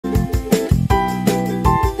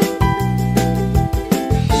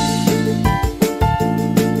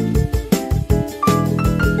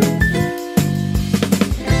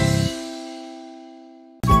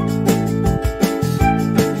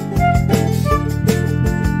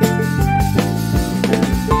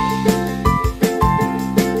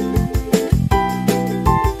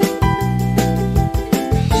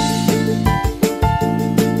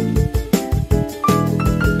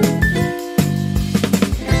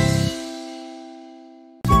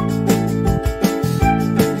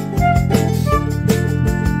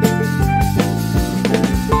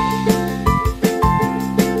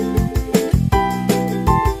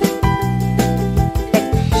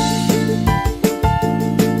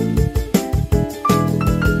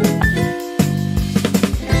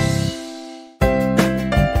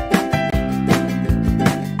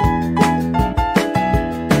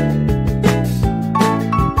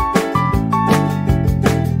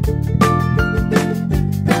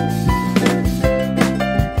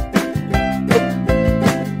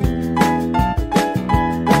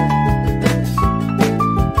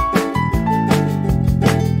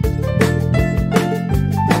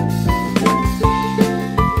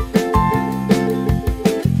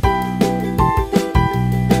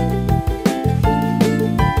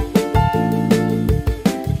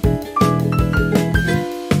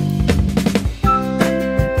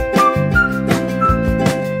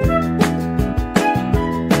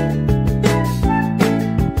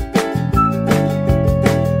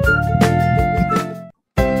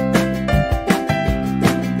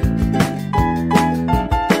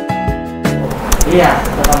Iya,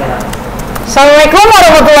 ke kamera. Assalamualaikum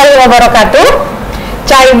warahmatullahi wabarakatuh.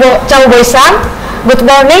 Ciao Boysang. Good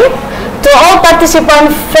morning to all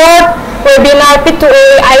participants for webinar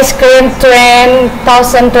P2A Ice Cream 2021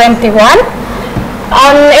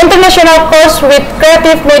 on international course with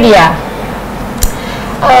creative media.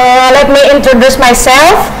 Let me introduce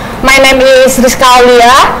myself. My name is Rizka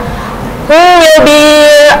Aulia, who will be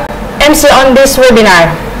MC on this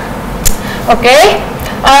webinar. Okay,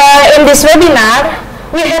 in this webinar,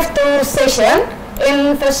 we have two sessions.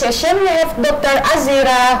 In first session, we have Dr.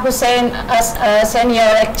 Adzira Husain as a senior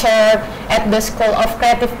lecturer at the School of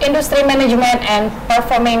Creative Industry Management and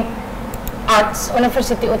Performing Arts,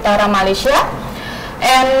 Universiti Utara, Malaysia.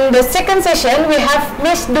 And the second session, we have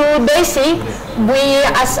Miss Du Daisy,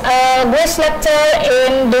 as a guest lecturer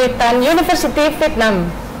in Duitan University,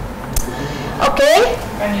 Vietnam. Okay,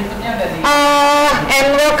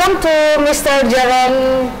 and welcome to Mr.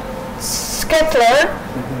 Jaron Sketler,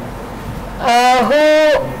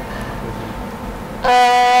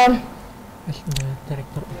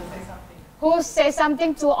 who say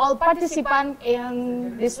something to all participants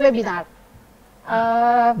in this webinar.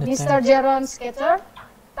 Mr. Jaron Sketler,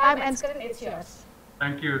 time and screen is yours.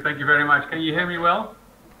 Thank you very much. Can you hear me well?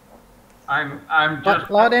 I'm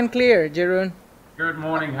just loud and clear, Jaron. Good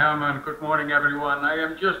morning, Herman. Good morning, everyone. I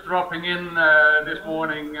am just dropping in this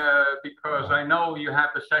morning because I know you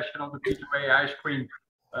have the session of the P2A ice cream.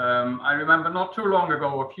 I remember not too long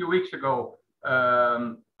ago, a few weeks ago,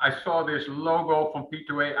 I saw this logo from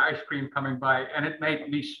P2A ice cream coming by, and it made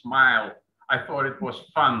me smile. I thought it was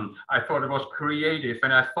fun. I thought it was creative,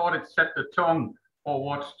 and I thought it set the tone for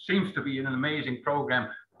what seems to be an amazing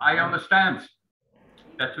program. I understand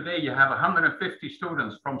that today you have 150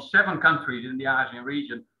 students from 7 countries in the ASEAN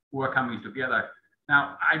region who are coming together.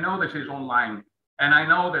 Now, I know this is online, and I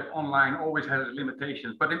know that online always has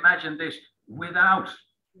limitations, but imagine this, without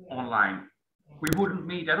online, we wouldn't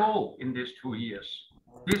meet at all in these 2 years.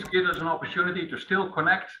 This gives us an opportunity to still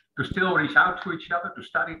connect, to still reach out to each other, to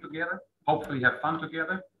study together, hopefully have fun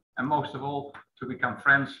together, and most of all, to become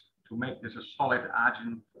friends, to make this a solid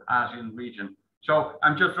ASEAN region. So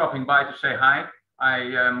I'm just dropping by to say hi.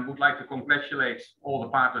 I would like to congratulate all the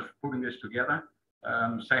partners for putting this together.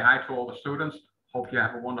 Say hi to all the students. Hope you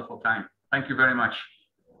have a wonderful time. Thank you very much.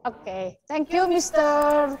 Okay, thank you, Mr.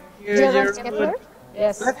 Jaron Sketler.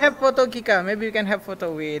 Yes. Let's have photo, Kika. Maybe we can have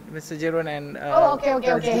photo with Mr. Jaron and. Okay.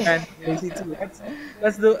 And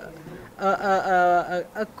let's do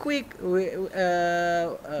a quick.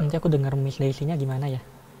 Nanti aku dengar Miss Daisy-nya gimana ya?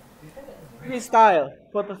 Freestyle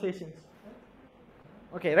photo sessions.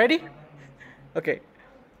 Okay, ready? Okay.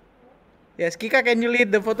 Yes, Kika, can you lead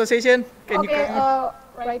the photo session? Can you come?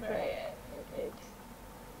 Right.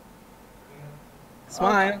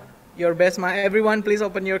 Smile. Your best smile. Everyone, please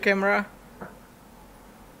open your camera.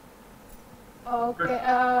 Okay,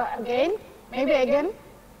 again. Maybe again.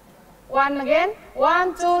 One again.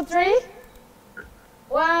 1, 2, 3.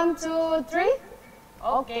 1, 2, 3.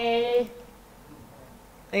 Okay.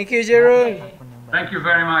 Thank you, Jaron. Thank you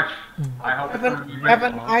very much. I hope have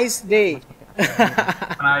a nice day.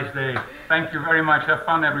 A nice day. Thank you very much. Have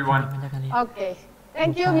fun, everyone. Okay.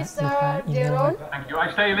 Thank you, Mr. Jaron. Thank you.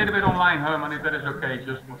 I stay a little bit online, Herman, if that is okay.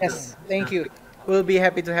 Yes, thank you. We'll be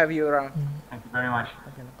happy to have you around. Thank you very much.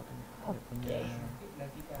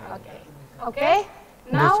 Okay.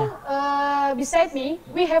 Now, beside me,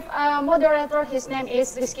 we have a moderator. His name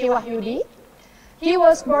is Rizky Wahyudi. He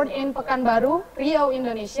was born in Pekanbaru, Riau,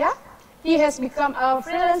 Indonesia. He has become a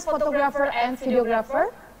freelance photographer and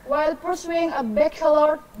videographer while pursuing a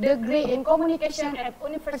bachelor degree in communication at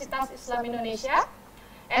Universitas Islam Indonesia,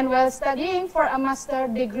 and while studying for a master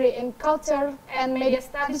degree in culture and media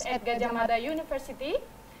studies at Gadjah Mada University.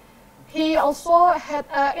 He also had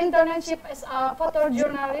an internship as a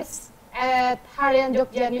photojournalist at Harian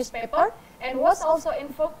Jogja newspaper and was also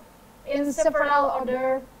involved in several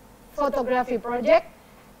other photography projects.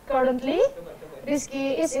 Currently,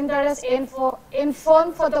 Rizky is interested in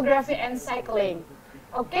phone photography and cycling.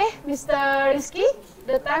 Okay, Mr. Rizky,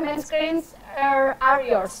 the time and screens are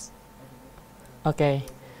yours. Okay.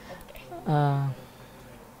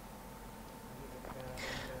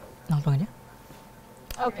 Langsung aja.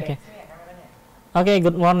 Okay. Okay,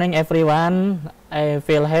 good morning everyone. I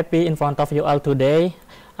feel happy in front of you all today.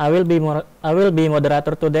 I will be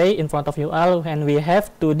moderator today in front of you all, and we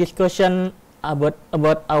have to discussion about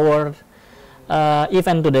our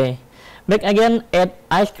event today. Back again at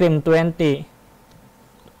Ice Cream 20.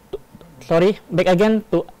 Back again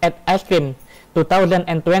to at Ice Cream 2021,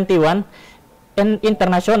 an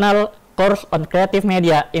international course on creative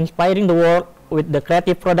media, inspiring the world with the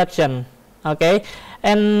creative production. Okay,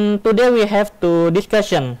 And today we have two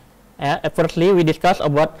discussion. Firstly, we discuss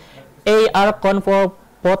about AR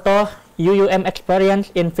ConvoPhoto UUM experience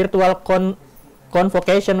in virtual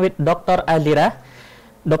convocation with Dr. Adzira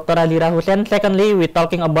Husain. Secondly, we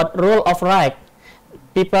talking about rule of right,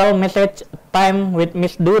 people message time with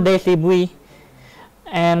Miss Du Desi Bui.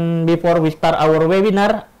 And before we start our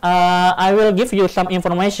webinar, I will give you some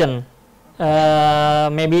information.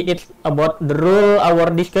 Maybe it's about the rule our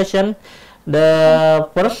discussion. The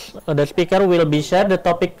first, the speaker will be share the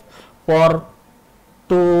topic for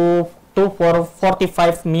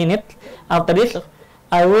 45 minutes. After this,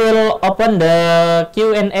 I will open the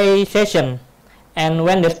Q&A session. And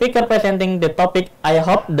when the speaker presenting the topic, I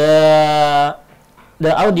hope the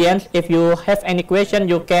audience, if you have any question,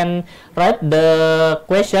 you can write the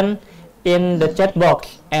question in the chat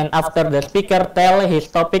box. And after the speaker tell his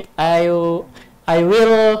topic, I will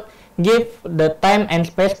give the time and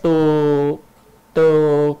space to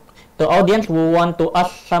the audience who want to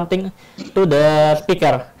ask something to the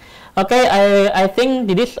speaker. Okay, I think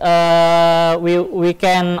this we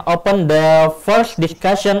can open the first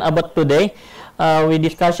discussion about today. We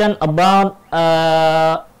discussion about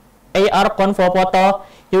AR ConvoPhoto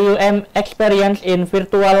UUM experience in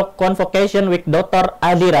virtual convocation with Dr.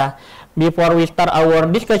 Adzira. Before we start our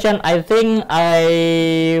discussion, I think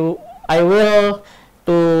I will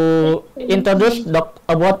to introduce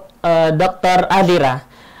about Dr. Adzira.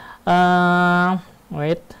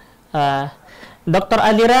 Dr.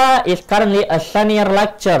 Adzira is currently a senior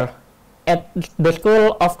lecturer at the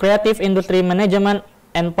School of Creative Industry Management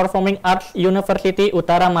and Performing Arts, Universiti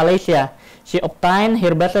Utara, Malaysia. She obtained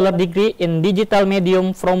her bachelor degree in digital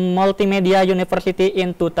medium from Multimedia University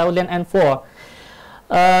in 2004.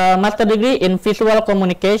 Master degree in visual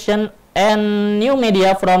communication and new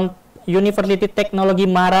media from University Technology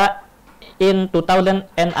Mara in 2008,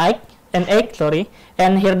 and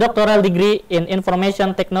her doctoral degree in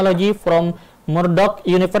information technology from Murdoch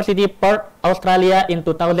University, Perth, Australia in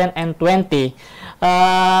 2020.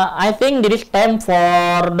 I think it is time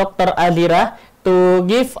for Dr. Adzira to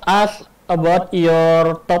give us about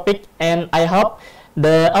your topic, and I hope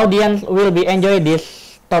the audience will be enjoy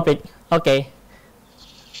this topic. Okay.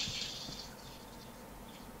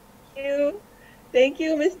 Thank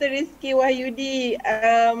you, Mr. Rizky Wahyudi.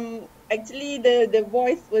 Actually, the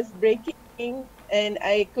voice was breaking, and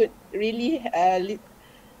I could really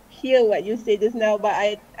hear what you said just now. But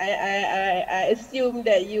I assume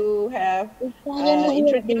that you have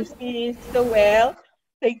introduced me so well.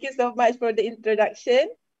 Thank you so much for the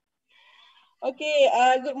introduction. Okay,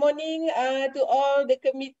 good morning to all the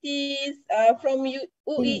committees from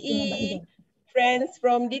UEE, friends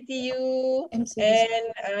from DTU, and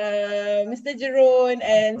Mr. Jerome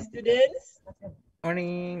and students.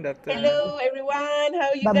 Morning, Doctor. Hello, everyone.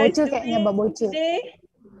 How are you guys doing today?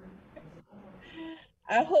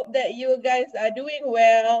 I hope that you guys are doing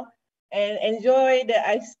well and enjoy the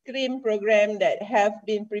ice cream program that have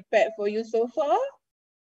been prepared for you so far.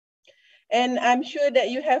 And I'm sure that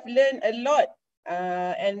you have learned a lot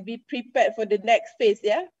and be prepared for the next phase,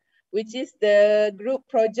 yeah, which is the group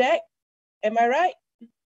project. Am I right?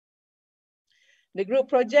 The group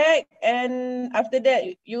project, and after that,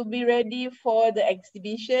 you'll be ready for the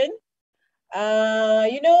exhibition.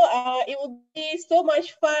 It will be so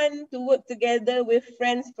much fun to work together with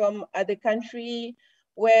friends from other country,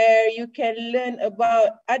 where you can learn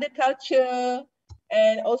about other culture.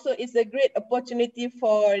 And also it's a great opportunity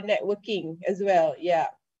for networking as well, yeah.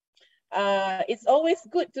 It's always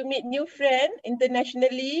good to meet new friends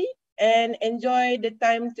internationally and enjoy the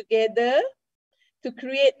time together to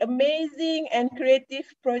create amazing and creative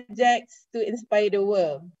projects to inspire the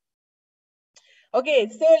world. Okay,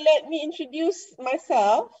 so let me introduce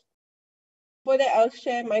myself. For that, I'll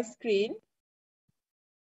share my screen.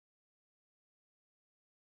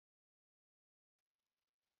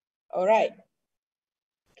 All right.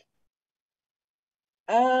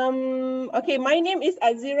 Okay, my name is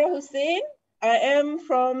Adzira Husain. I am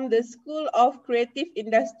from the School of Creative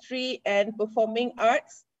Industry and Performing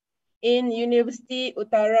Arts in Universiti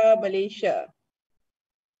Utara, Malaysia.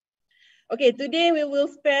 Okay, today we will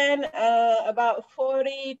spend about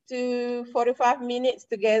 40 to 45 minutes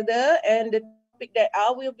together, and the topic that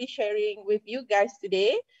I will be sharing with you guys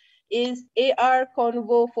today is AR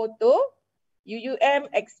ConvoPhoto UUM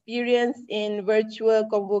experience in virtual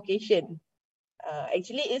convocation.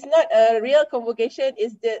 Actually, it's not a real convocation.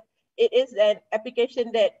 It is an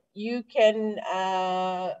application that you can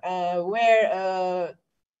wear a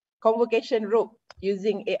convocation robe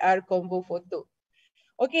using AR ConvoPhoto.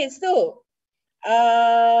 Okay, so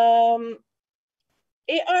AR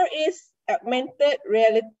is augmented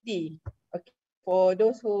reality. Okay, for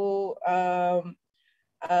those who,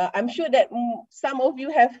 I'm sure that some of you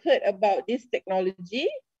have heard about this technology.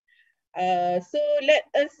 So let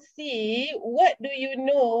us see, what do you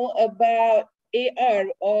know about AR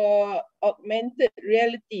or augmented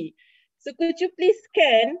reality? So could you please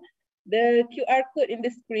scan the QR code in the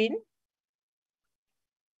screen?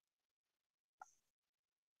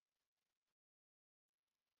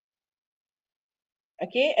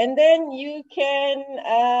 Okay, and then you can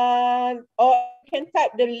or you can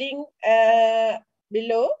type the link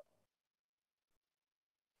below.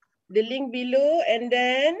 The link below, and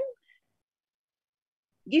then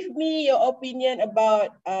give me your opinion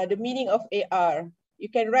about the meaning of AR. You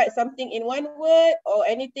can write something in one word or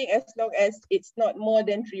anything as long as it's not more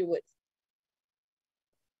than 3 words.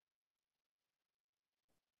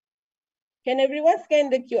 Can everyone scan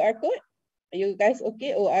the QR code? Are you guys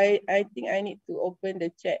okay? Oh, I think I need to open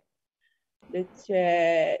the chat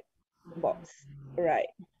box. Right.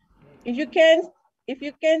 If you can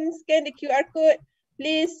scan the QR code,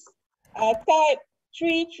 please type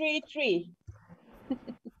 333.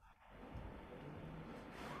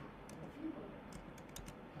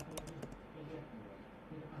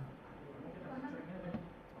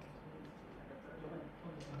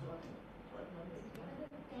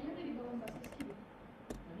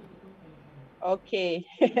 Okay,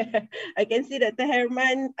 I can see that the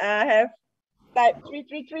Herman have typed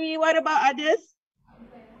 333. What about others?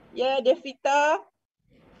 Yeah, Devita.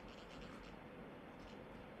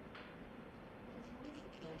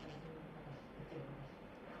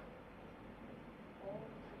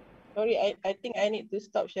 Sorry, I think I need to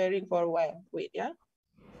stop sharing for a while. Wait, yeah.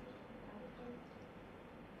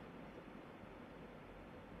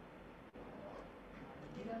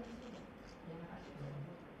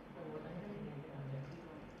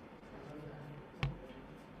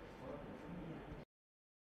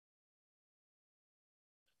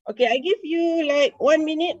 Okay, I give you like 1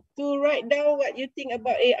 minute to write down what you think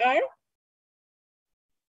about AR.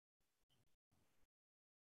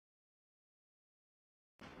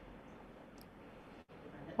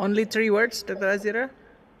 Only 3 words, Dr. Adzira?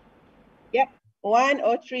 Yep, 1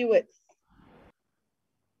 or 3 words.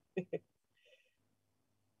 Okay,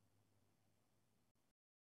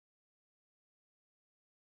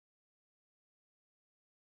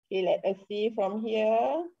 let us see from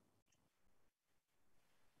here.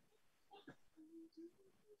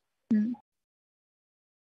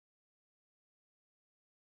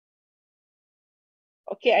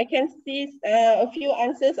 Okay, I can see a few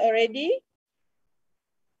answers already.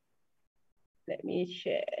 Let me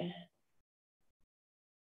share.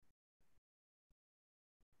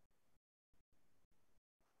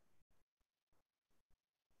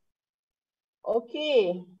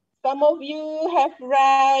 Okay, some of you have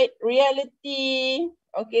write reality,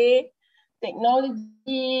 okay,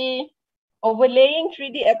 technology, overlaying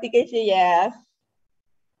 3D application, yes.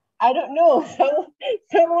 I don't know,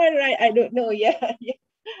 someone write, I don't know, yeah.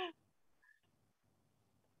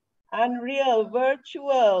 Unreal,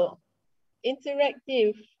 virtual,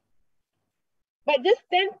 interactive. But just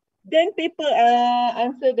 10 people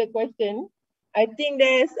answer the question. I think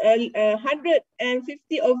there's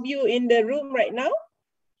 150 of you in the room right now.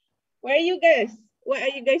 Where are you guys? What are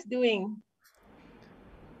you guys doing?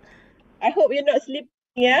 I hope you're not sleeping,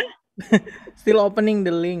 yeah? Still opening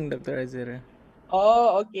the link, Dr. Adzira.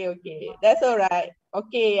 Oh, okay. That's all right.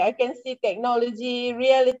 Okay, I can see technology,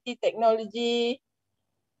 reality technology.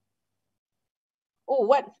 Oh,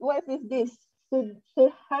 what is this?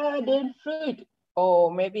 Sahadin fruit. Oh,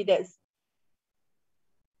 maybe that's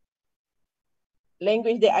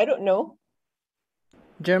language that I don't know.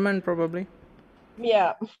 German, probably.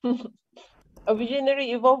 Yeah. A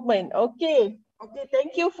visionary involvement. Okay,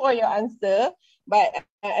 thank you for your answer. But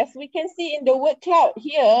as we can see in the word cloud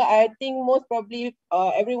here, I think most probably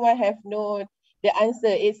everyone have known the answer.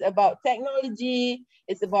 It's about technology,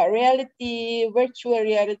 it's about reality, virtual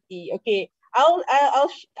reality. Okay, I'll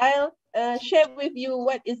share with you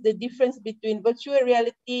what is the difference between virtual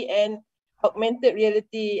reality and augmented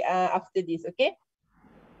reality after this, okay?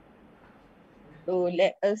 So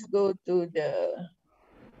let us go to the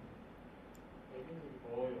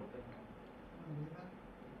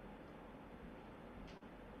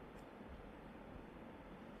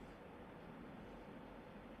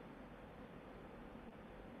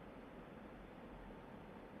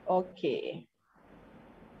okay.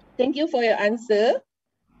 Thank you for your answer.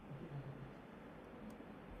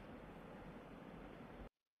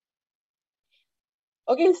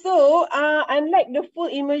 Okay, so unlike the full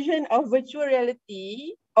immersion of virtual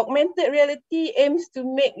reality, augmented reality aims to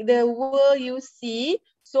make the world you see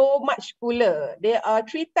so much cooler. There are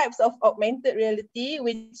 3 types of augmented reality,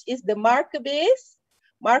 which is the marker-based,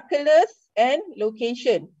 markerless, and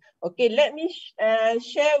location. Okay, let me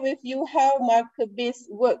share with you how marker-based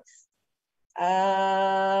works.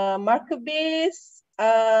 Marker-based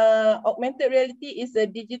augmented reality is a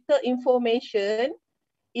digital information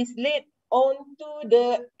is laid onto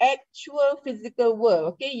the actual physical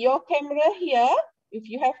world. Okay, your camera here, if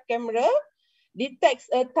you have camera, detects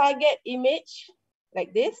a target image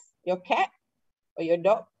like this, your cat or your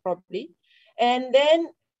dog probably, and then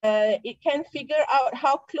it can figure out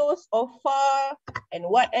how close or far and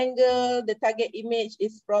what angle the target image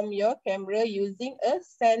is from your camera using a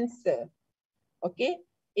sensor. Okay,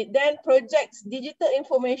 it then projects digital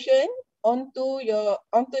information onto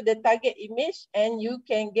the target image, and you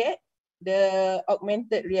can get the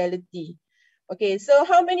augmented reality. Okay, so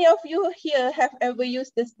how many of you here have ever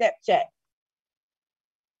used the Snapchat?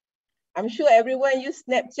 I'm sure everyone use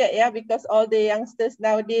Snapchat, yeah, because all the youngsters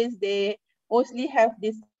nowadays, they mostly have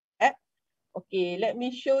this app. Okay, let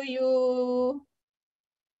me show you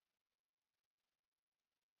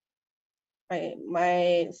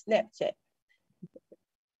my Snapchat.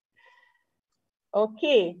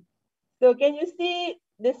 Okay, so can you see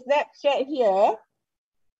the Snapchat here?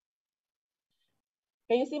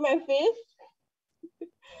 Can you see my face?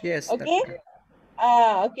 Yes. Okay.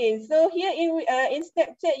 Okay. So here in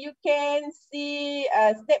Snapchat, you can see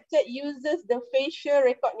Snapchat uses the facial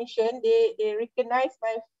recognition. They recognize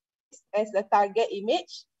my face as a target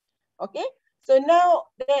image. Okay. So now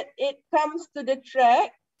that it comes to the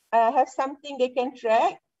track, have something they can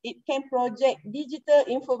track. It can project digital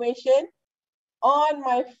information on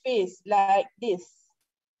my face like this.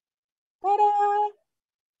 Ta-da!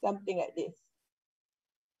 Something like this.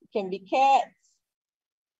 It can be cats.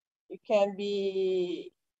 It can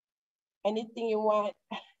be anything you want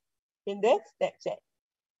in the Snapchat.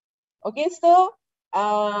 Okay, so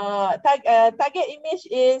target image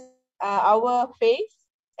is our face,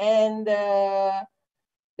 and the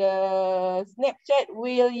Snapchat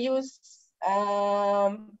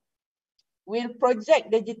will project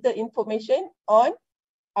digital information on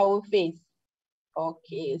our face.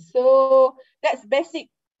 Okay, so that's basic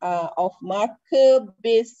of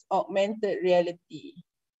marker-based augmented reality.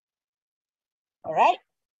 All right.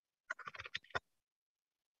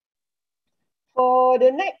 For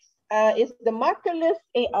the next is the markerless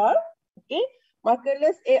AR. Okay,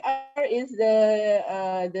 markerless AR is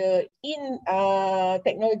the in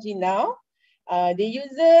technology now. The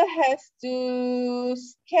user has to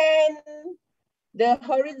scan the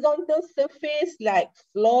horizontal surface like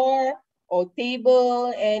floor or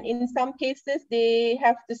table, and in some cases they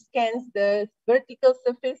have to scan the vertical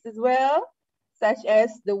surface as well, such as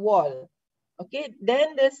the wall. Okay,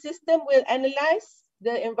 then the system will analyze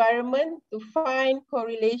the environment to find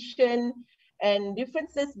correlation and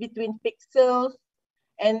differences between pixels,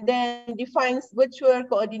 and then defines virtual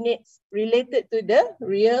coordinates related to the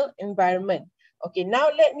real environment. Okay, now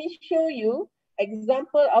let me show you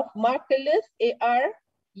example of markerless AR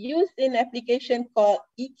used in application called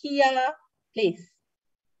IKEA Place.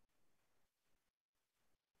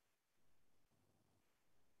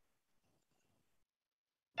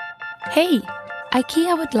 Hey,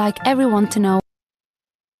 IKEA would like everyone to know.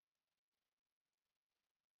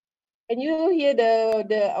 Can you hear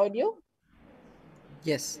the audio?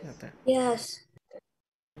 Yes, Doctor. Yes.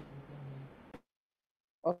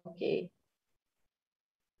 Okay.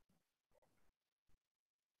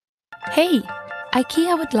 Hey,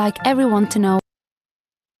 IKEA would like everyone to know.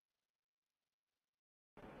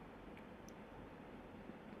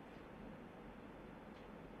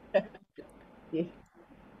 Yes.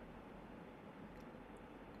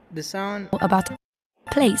 The sound. About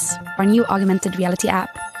Place, our new augmented reality app.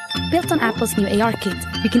 Built on Apple's new AR kit,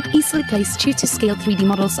 you can easily place true to scale 3D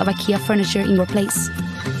models of IKEA furniture in your place.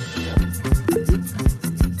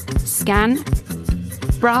 Scan,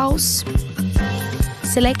 browse,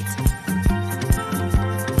 select,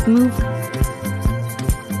 move,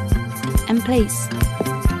 and place.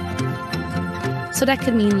 So that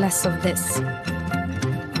could mean less of this.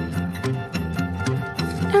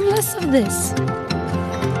 And less of this.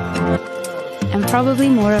 And probably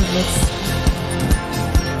more of this.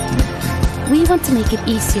 We want to make it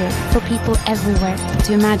easier for people everywhere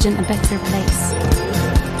to imagine a better place.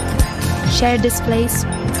 Share this place.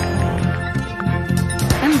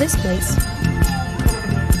 And this place.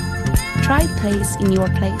 Try place in your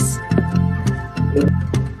place.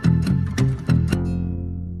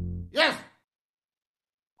 Yes.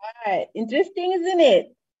 All right, interesting, isn't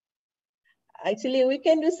it? Actually, we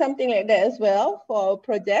can do something like that as well for our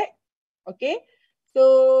project. Okay,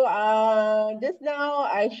 So just now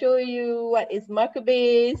I show you what is marker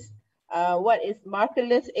based, what is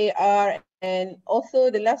markerless AR, and also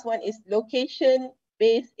the last one is location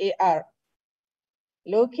based AR.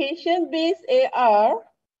 Location based AR,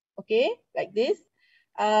 okay, like this.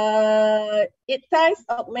 It ties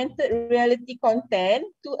augmented reality content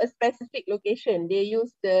to a specific location. They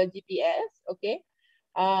use the GPS, okay.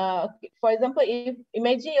 For example, if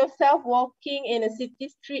imagine yourself walking in a city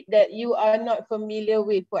street that you are not familiar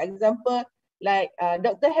with. For example, like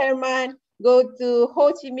Dr. Herman go to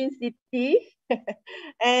Ho Chi Minh City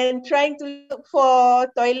and trying to look for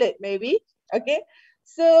toilet maybe. Okay,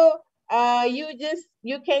 so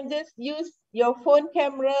you can just use your phone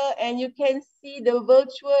camera and you can see the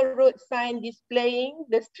virtual road sign displaying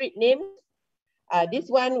the street names. This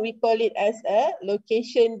one we call it as a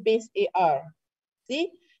location based AR.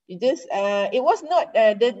 See, you just it was not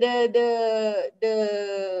the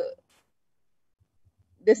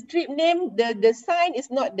street name, the sign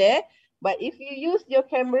is not there, but if you use your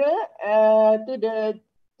camera to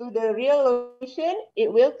the real location,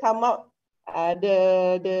 it will come out.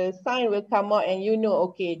 The sign will come out, and you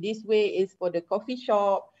know, okay, this way is for the coffee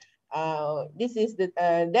shop. This is the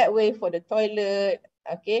that way for the toilet.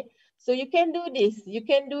 Okay, so you can do this. You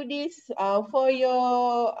can do this for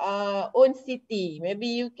your own city. Maybe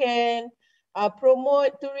you can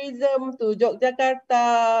promote tourism to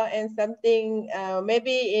Yogyakarta and something.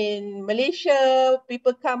 Maybe in Malaysia,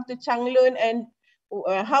 people come to Changlun and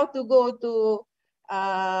how to go to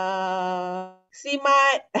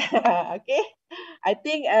CMAT. Okay, I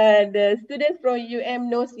think the students from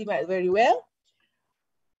know CMAT very well.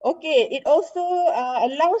 Okay, it also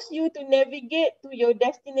allows you to navigate to your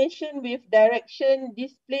destination with direction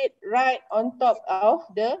displayed right on top of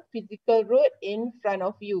the physical road in front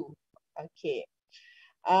of you. Okay.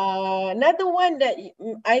 Another one that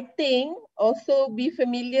I think also be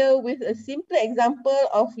familiar with a simple example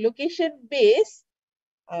of location-based,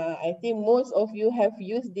 I think most of you have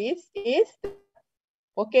used this, is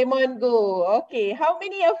Pokemon Go. Okay, how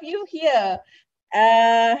many of you here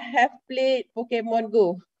have played Pokemon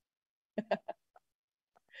Go?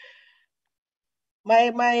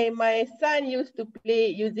 My son used to play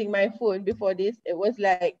using my phone before this. It was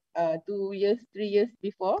like 2 years, 3 years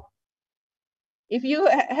before. If you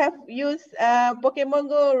have used Pokemon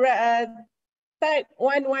Go, type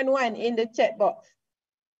 111 in the chat box.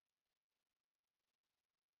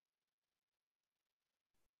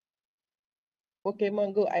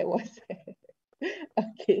 Pokemon Go, I was.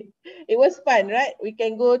 Okay, it was fun, right? We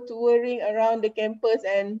can go touring around the campus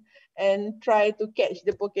and try to catch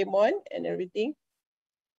the Pokemon and everything.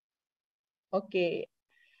 Okay.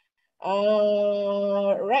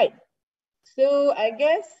 Right. So I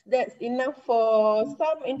guess that's enough for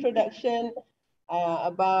some introduction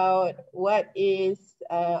about what is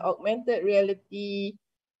augmented reality.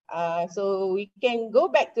 So we can go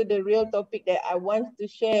back to the real topic that I want to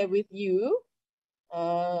share with you,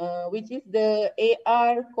 which is the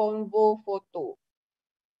AR ConvoPhoto.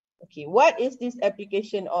 Okay, what is this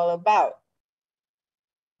application all about?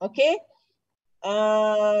 Okay,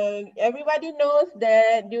 everybody knows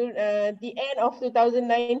that during the end of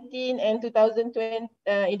 2019 and 2020,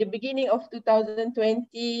 in the beginning of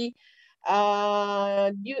 2020,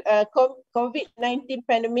 COVID-19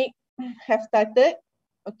 pandemic have started.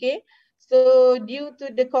 Okay, so due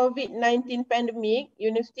to the COVID-19 pandemic,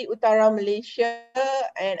 Universiti Utara Malaysia,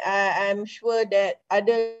 and I'm sure that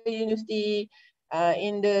other university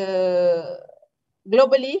in the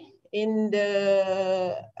globally in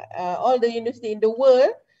the all the university in the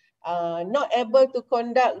world not able to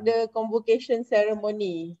conduct the convocation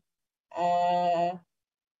ceremony,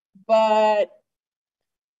 but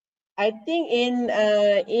I think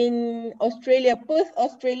in Australia, Perth,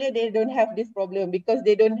 Australia, they don't have this problem because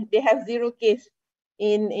they have 0 case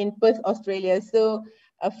in Perth, Australia. So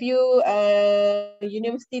a few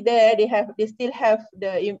university there, they still have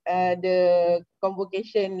the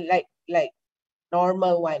convocation like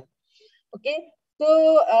normal one. Okay,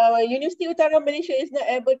 so Universiti Utara Malaysia is not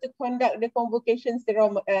able to conduct the convocation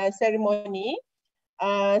ceremony.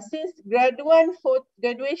 Since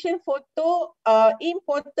graduation photo are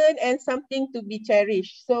important and something to be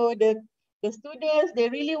cherished. So the students, they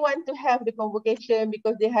really want to have the convocation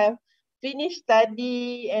because they have finished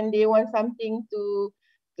study and they want something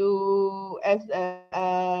they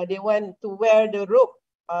want to wear the robe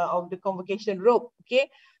of the convocation robe. Okay.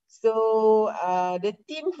 So the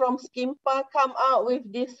team from Skimpa come out with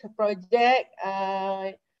this project.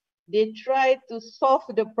 They try to solve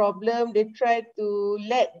the problem. They try to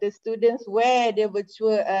let the students wear their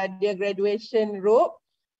virtual their graduation robe.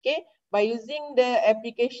 Okay, By using the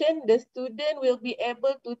application, the student will be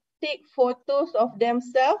able to take photos of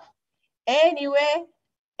themselves anywhere,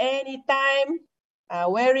 anytime,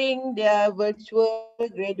 wearing their virtual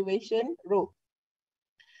graduation robe.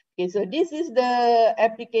 Okay, so this is the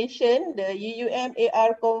application, the UUM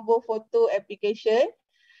AR ConvoPhoto application.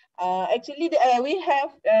 Actually, we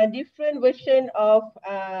have a different version of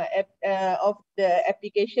the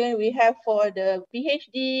application. We have for the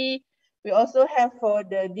PhD. We also have for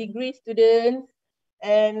the degree students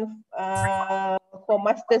and for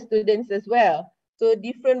master students as well. So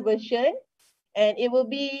different version, and it will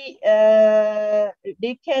be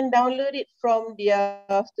they can download it from their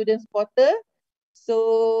students portal.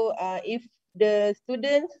 So if the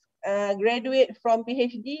students graduate from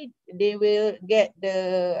PhD, they will get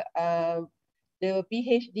the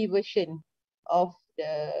PhD version of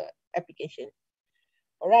the application.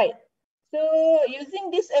 All right. So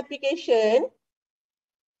using this application,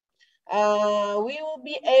 we will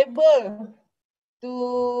be able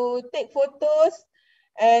to take photos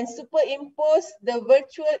and superimpose the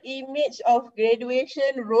virtual image of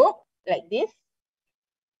graduation robe like this.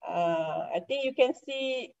 I think you can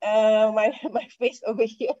see my face over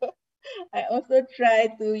here. I also try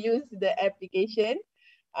to use the application.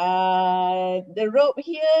 The robe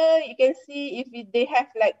here, you can see if they have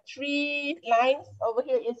like 3 lines over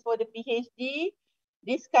here is for the PhD.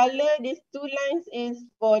 This color, these 2 lines is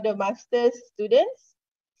for the master's students.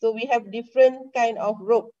 So we have different kind of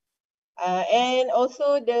robe. And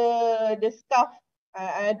also the scarf.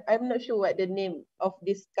 I'm not sure what the name of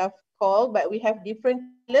this scarf called, but we have different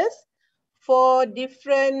colors for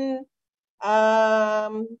different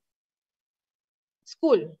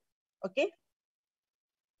school. Okay,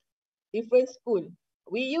 different school.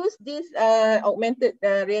 We use this augmented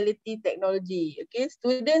reality technology. Okay,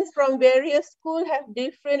 students from various schools have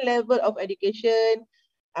different level of education,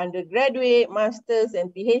 undergraduate, masters,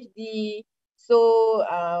 and PhD.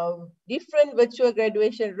 So different virtual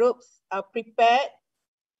graduation robes are prepared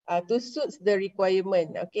to suit the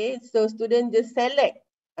requirement. Okay, so students just select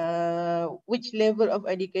which level of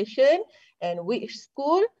education and which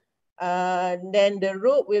school, then the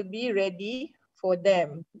robe will be ready for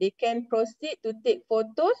them. They can proceed to take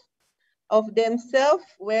photos of themselves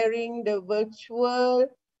wearing the virtual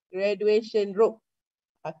graduation robe.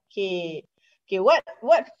 Okay. Okay, what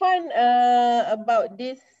fun about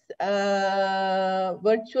this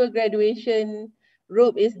virtual graduation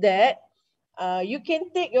robe is that you can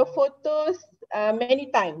take your photos many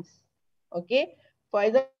times. Okay, for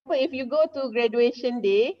example, if you go to graduation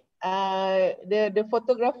day, the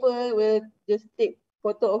photographer will just take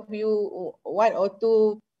photo of you 1 or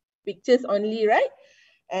 2 pictures only, right?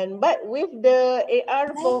 And but with the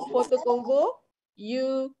AR photo convo,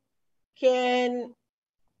 you can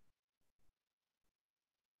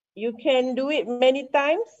do it many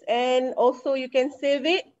times, and also you can save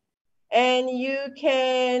it, and you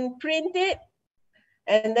can print it,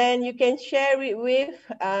 and then you can share it with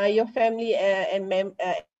your family and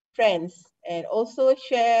friends, and also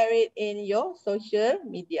share it in your social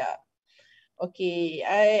media. Okay,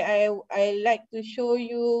 I like to show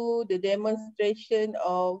you the demonstration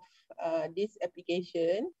of this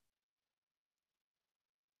application.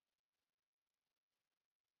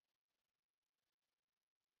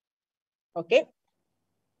 Okay.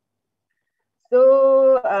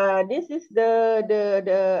 So this is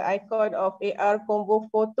the icon of AR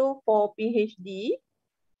ConvoPhoto for PhD.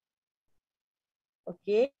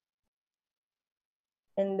 Okay.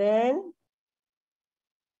 And then,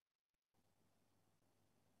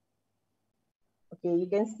 okay, you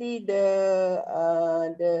can see the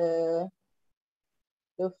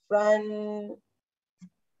front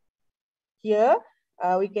here.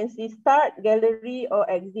 We can see start, gallery, or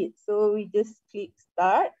exit. So we just click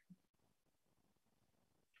start.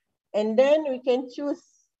 And then we can choose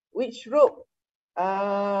which robe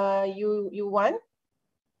you want.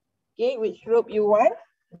 Okay, which robe you want.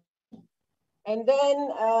 And then,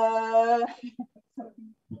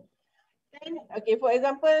 okay, for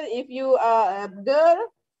example, if you are a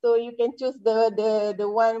girl, so you can choose the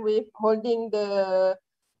one with holding the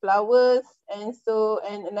flowers, and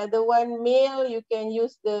another one male, you can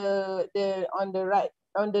use the on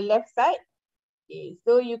the left side. Okay,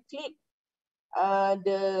 so you click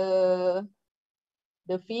the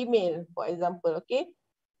female, for example. Okay,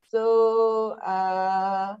 so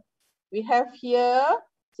we have here.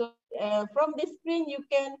 So from this screen, you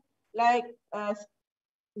can like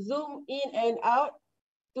zoom in and out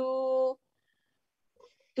to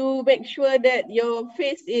make sure that your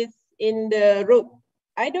face is in the robe.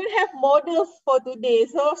 I don't have models for today,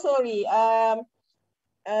 so sorry.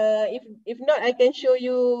 If not, I can show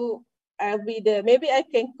you I'll be the, maybe I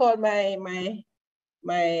can call my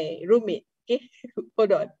roommate. Okay,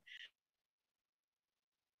 hold on.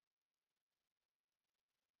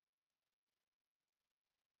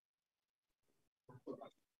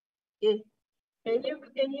 Okay, can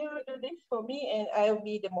you do this for me, and I'll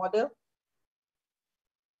be the model.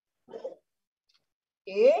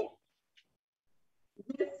 Okay.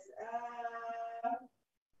 This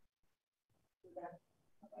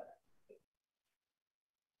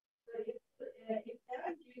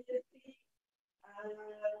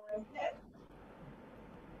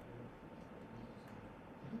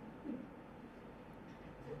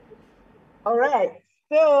all right.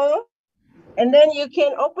 So, and then you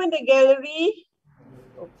can open the gallery.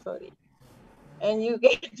 Oh, sorry. And you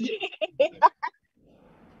get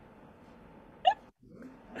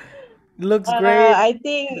Looks great. I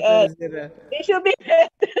think Dr. Adzira. it should be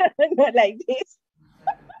better, not like this.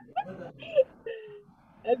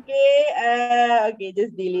 Okay, okay,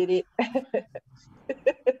 just delete it.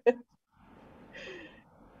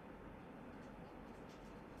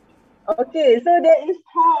 Okay, so that is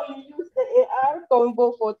how you use the AR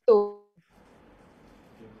ConvoPhoto.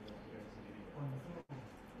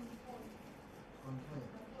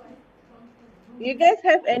 You guys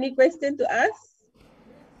have any question to ask?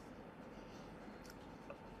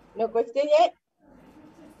 No question yet?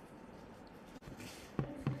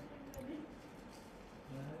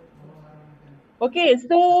 Okay,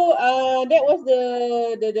 so that was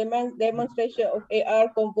the demonstration of AR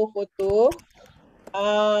ConvoPhoto.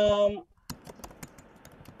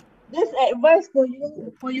 Just advice for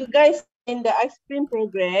you guys in the ice cream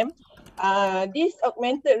program. This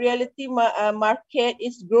augmented reality market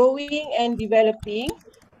is growing and developing.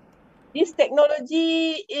 This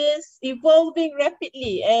technology is evolving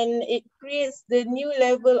rapidly, and it creates the new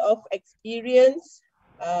level of experience.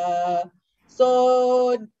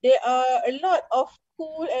 So there are a lot of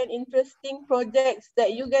cool and interesting projects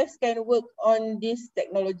that you guys can work on this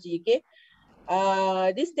technology. Okay.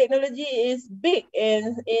 This technology is big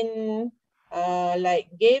in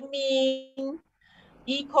like gaming,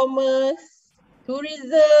 e-commerce,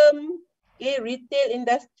 tourism, okay, retail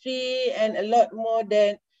industry, and a lot more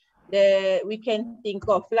than that we can think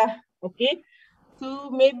of lah. Okay, so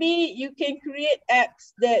maybe you can create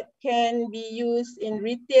apps that can be used in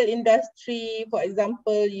retail industry. For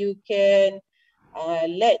example, you can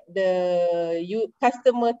let the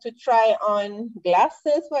customer to try on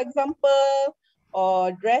glasses, for example,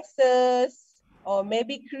 or dresses, or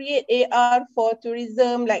maybe create AR for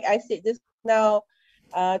tourism, like I said just now,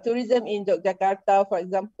 tourism in Yogyakarta, for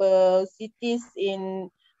example, cities in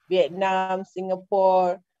Vietnam,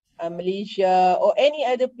 Singapore, Malaysia, or any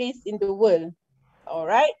other place in the world. All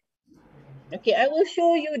right. Okay, I will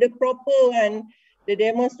show you the proper one, the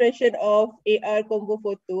demonstration of AR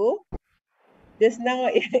ConvoPhoto. Just now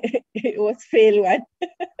it was fail one.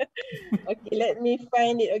 Okay, let me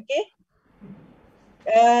find it. Okay.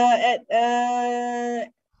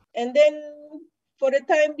 And then for the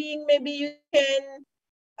time being, maybe you can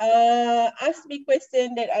ask me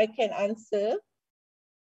question that I can answer.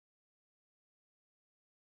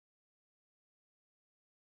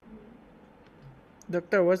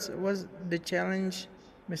 Doctor, what's the challenge,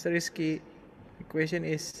 Mr. Rizky? The question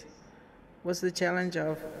is, what's the challenge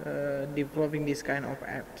of developing this kind of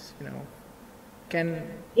apps? You know,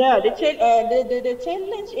 Yeah, the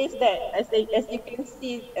challenge is that as you can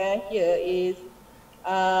see here is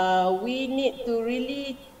we need to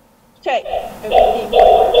really check everything.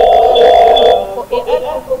 For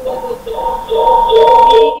AR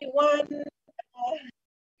we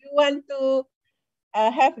want to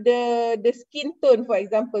have the skin tone, for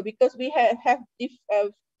example, because we have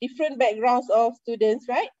different backgrounds of students,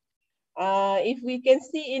 right? If we can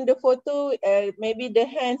see in the photo, maybe the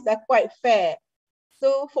hands are quite fair.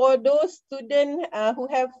 So for those students who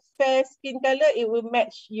have fair skin color, it will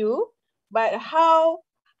match you. But how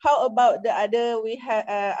about the other? We have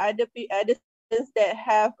other students that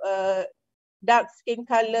have dark skin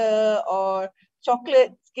color or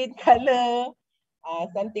chocolate skin color,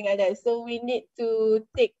 something like that. So we need to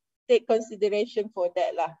take consideration for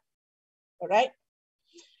that lah. All right.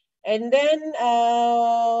 And then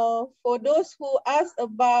for those who ask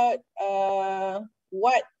about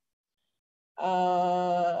what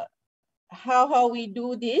how we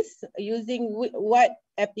do this using what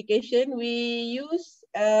application we use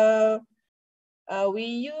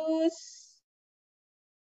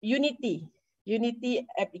Unity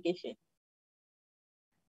application.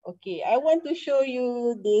 Okay, I want to show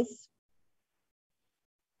you this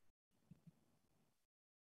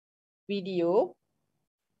video.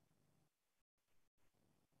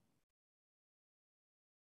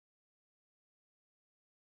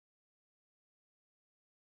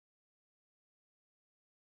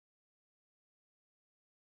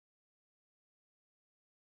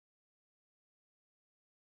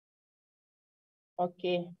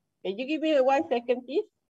 Okay. Can you give me 1 second, please?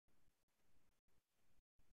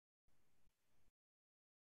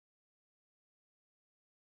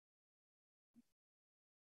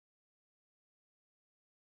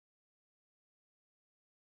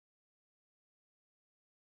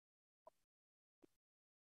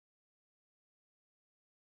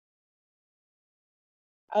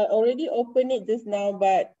 I already opened it just now,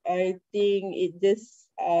 but I think it just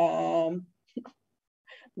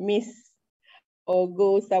miss or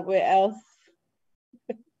go somewhere else.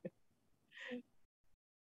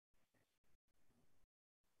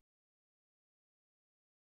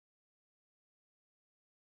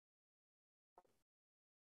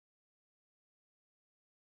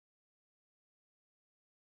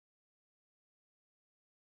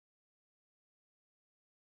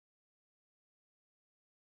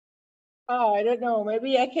 Oh, I don't know.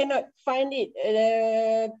 Maybe I cannot find it.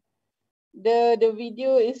 The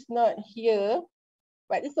video is not here,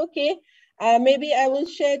 but it's okay. Maybe I will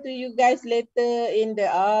share to you guys later in the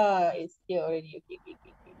it's here already. Okay, okay,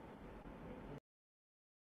 okay.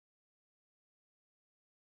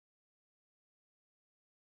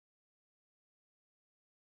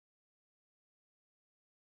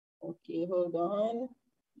 Okay, hold on.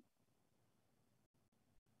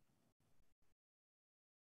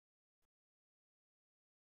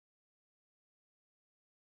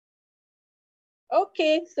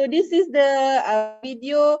 Okay, so this is the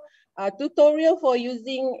video tutorial for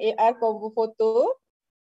using AR ConvoPhoto.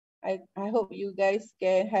 I hope you guys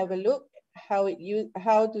can have a look how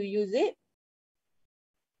to use it.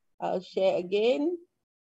 I'll share again.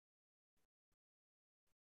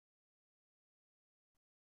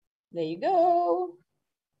 There you go.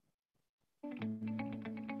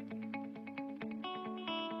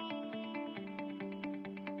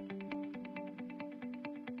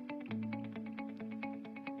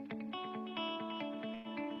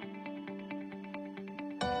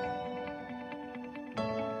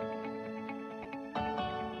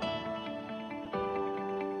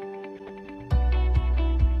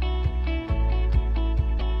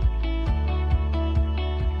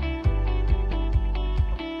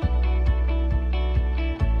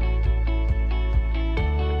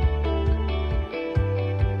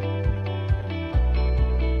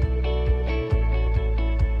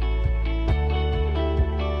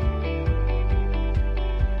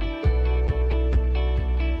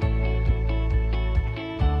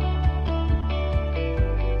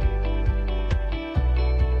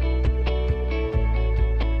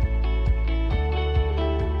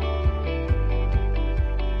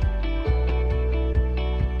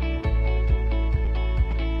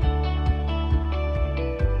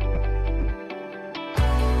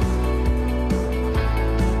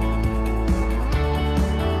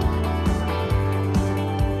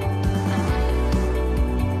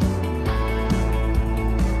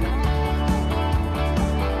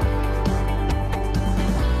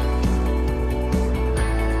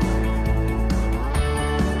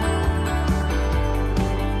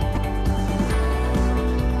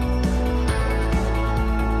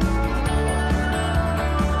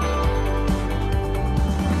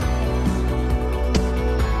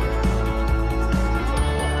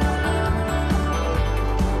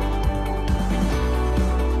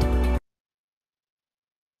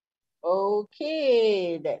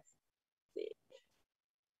 Okay, that's it.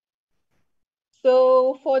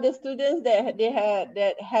 So for the students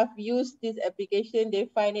that have used this application, they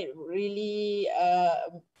find it really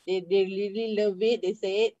they really love it. They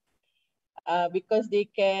say it because they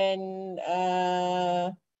can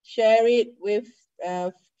share it with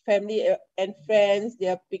family and friends.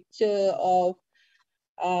 Their picture of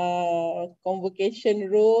convocation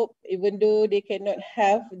rope, even though they cannot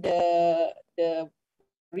have the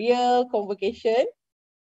real convocation.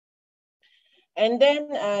 And then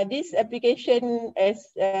this application is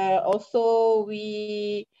also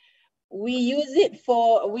we use it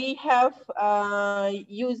for, we have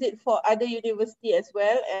use it for other university as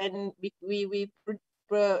well, and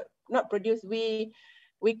not produce, we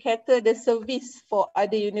cater the service for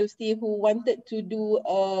other university who wanted to do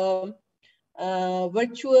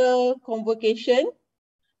virtual convocation.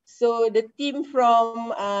 So the team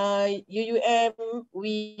from UUM,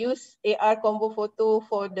 we use AR ConvoPhoto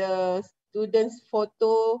for the students'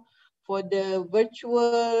 photo for the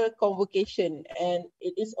virtual convocation, and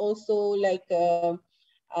it is also like a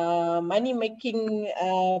money-making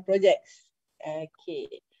projects. Okay.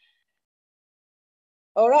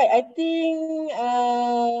 All right, I think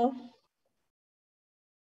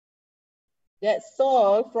that's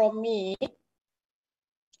all from me.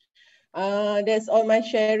 That's all my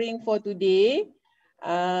sharing for today.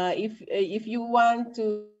 If you want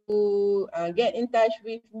to get in touch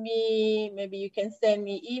with me, maybe you can send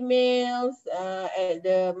me emails at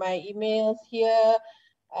my emails here,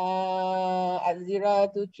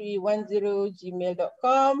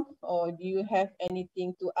 adzira2310gmail.com. Or do you have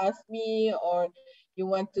anything to ask me, or you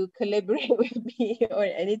want to collaborate with me or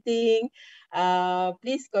anything,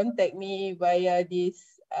 please contact me via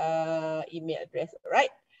this email address. All right.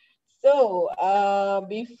 So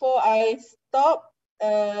before I stop,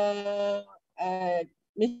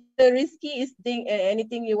 Mr. Rizky, is there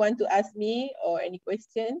anything you want to ask me or any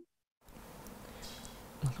question?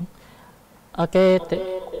 Okay,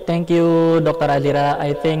 thank you, Dr. Adzira.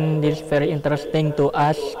 I think this is very interesting to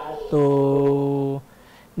us to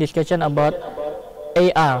discussion about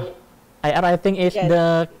AR. AR, I think, is Yes.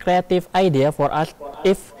 the creative idea for us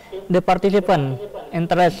if the participant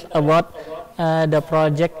interest about the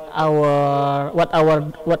project, what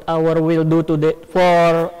our will do today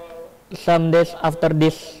for some days after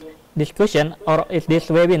this discussion or if this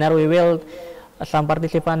webinar, we will some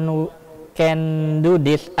participant who can do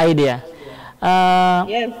this idea.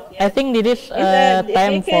 Yes. I think this is They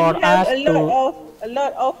time for can have us a to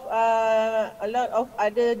lot of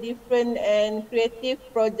other different and creative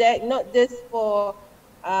project, not just for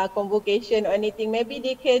convocation or anything. Maybe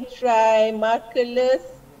they can try markerless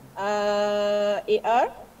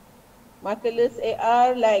AR. Markerless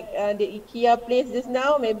AR, like the IKEA place just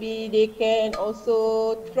now. Maybe they can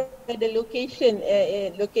also try the location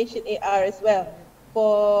AR as well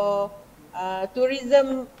for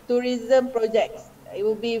tourism projects. It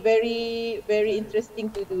will be very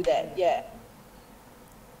interesting to do that. Yeah.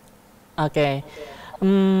 okay.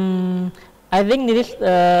 I think this is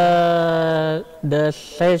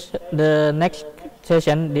the next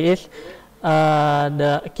session. This is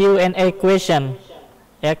the Q&A question.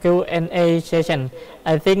 Yeah, Q&A session.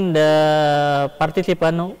 I think the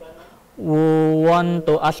participant who want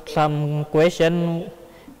to ask some question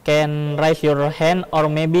can raise your hand, or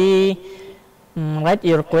maybe write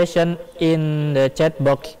your question in the chat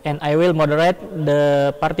box, and I will moderate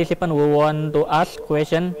the participant who want to ask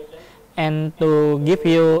question and to give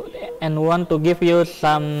you and want to give you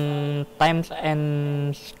some times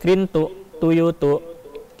and screen to you to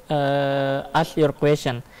ask your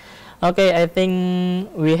question. Okay, I think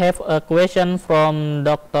we have a question from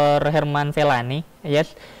Dr. Herman Velani.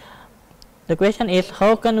 Yes. The question is,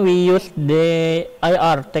 how can we use the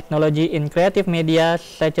IR technology in creative media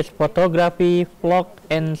such as photography, vlog,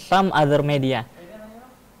 and some other media?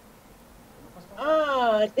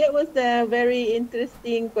 That was a very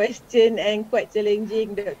interesting question and quite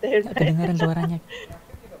challenging, Dr. Herman. Kedengaran suaranya.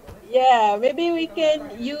 Yeah, maybe we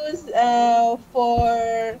can use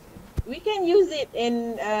we can use it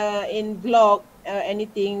in vlog,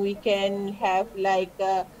 anything. We can have like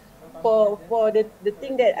for the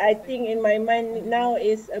thing that I think in my mind now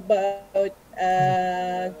is about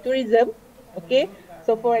tourism. Okay,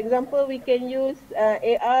 so for example, we can use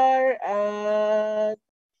AR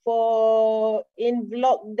for in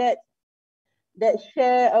vlog that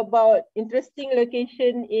share about interesting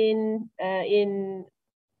location in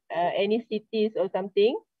any cities or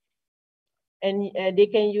something, and they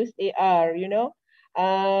can use AR, you know.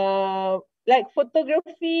 Like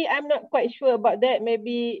photography, I'm not quite sure about that.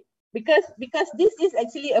 Maybe because this is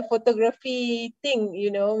actually a photography thing, you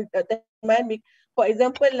know. For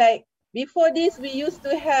example, like before this, we used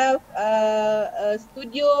to have a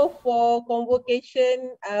studio for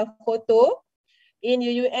convocation photo in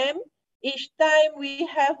UUM. Each time we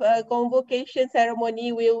have a convocation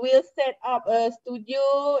ceremony, we will set up a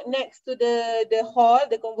studio next to the hall,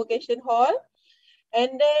 the convocation hall.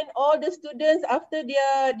 And then all the students, after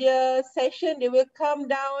their session, they will come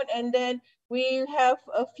down, and then we have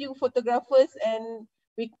a few photographers, and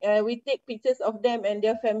we take pictures of them and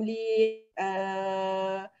their family,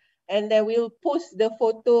 and then we'll post the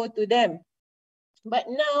photo to them. But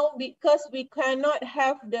now, because we cannot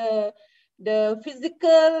have the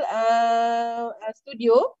physical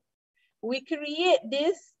studio, we create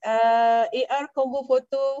this AR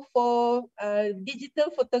ConvoPhoto for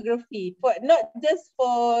digital photography, for not just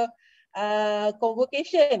for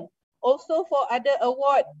convocation, also for other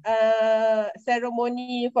award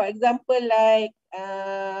ceremony. For example, like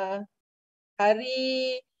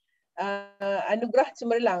Hari Anugerah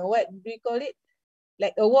Cemerlang, what do we call it?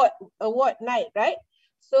 Like award night, right?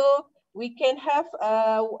 So we can have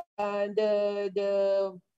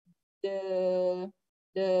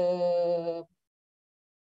the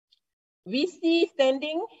VC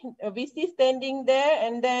standing there,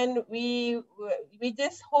 and then we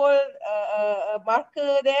just hold a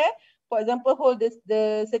marker there. For example, hold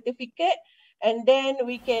the certificate, and then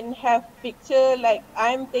we can have picture like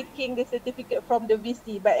I'm taking the certificate from the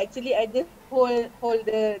VC, but actually I just hold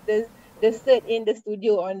the cert in the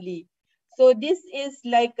studio only. So this is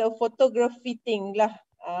like a photography thing lah.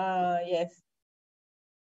 Yes.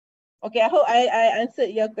 Okay, I hope I answered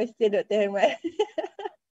your question, Dr. Herman.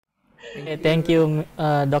 Okay, thank you,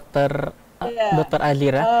 Dr. Yeah. Dr.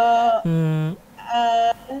 Adzira.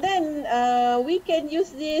 And then we can use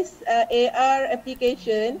this AR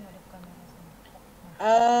application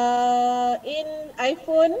in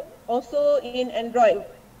iPhone, also in Android.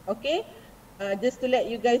 Okay, just to let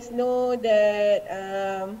you guys know that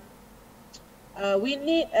we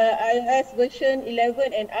need iOS version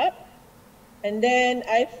 11 and up, and then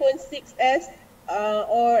iPhone 6s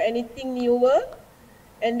or anything newer.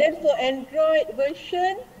 And then for Android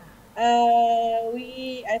version,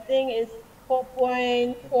 I think it's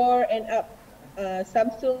 4.4 and up.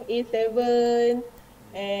 Samsung A7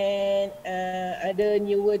 and other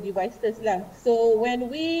newer devices lah. So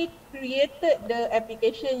when we created the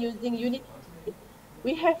application using Unity,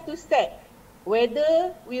 we have to set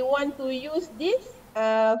whether we want to use this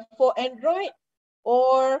for Android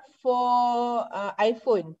or for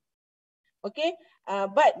iPhone. Okay,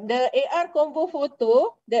 but the AR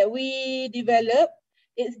ConvoPhoto that we developed,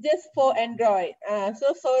 it's just for Android.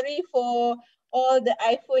 So sorry for all the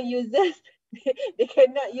iPhone users, they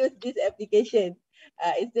cannot use this application.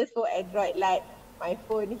 It's just for Android, like my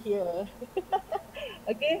phone here.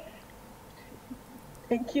 Okay.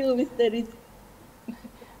 Thank you, Mr. Riz.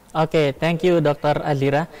 Okay, thank you, Dr.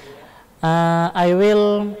 Adzira. I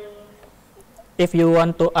will, if you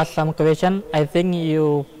want to ask some question, I think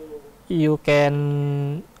you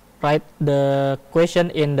can write the question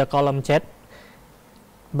in the column chat.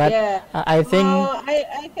 But yeah. I think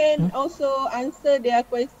I can also answer their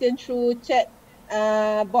question through chat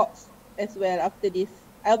box as well after this.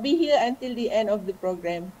 I'll be here until the end of the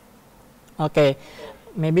program. Okay,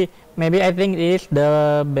 maybe I think it is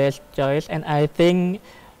the best choice, and I think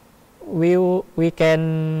we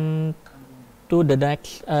can do the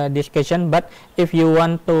next discussion. But if you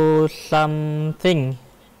want to something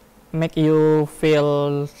make you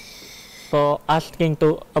feel so asking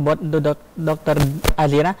to about the Dr.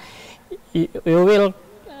 Adzira, you will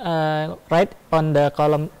write on the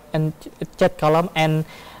column and chat column, and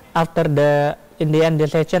after in the end the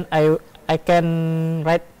session I can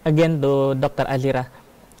write again to Dr. Adzira.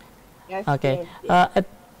 Yes, okay. Yes.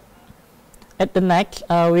 At the next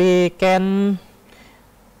we can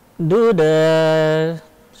do the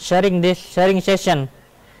sharing session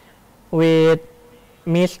with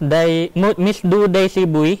Miss Du Daisy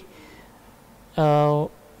Bui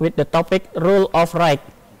with the topic Rule of Right,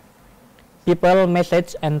 People,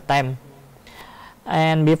 Message, and Time.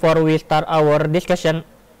 And before we start our discussion,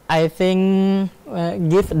 I think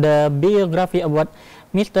give the biography about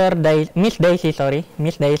Miss Daisy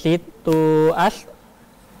to us.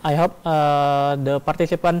 I hope the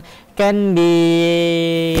participant can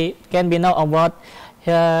be know about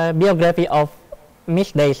biography of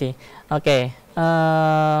Miss Daisy. Okay.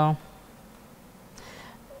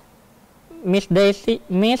 Miss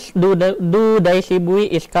Du Daisy Bui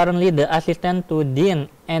is currently the assistant to Dean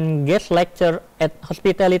and guest lecturer at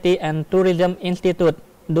Hospitality and Tourism Institute,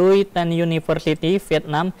 Dui Tan University,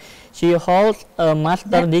 Vietnam. She holds a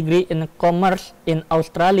master's degree in commerce in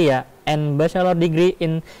Australia and bachelor degree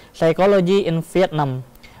in psychology in Vietnam.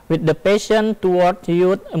 With the passion toward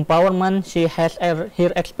youth empowerment, she has her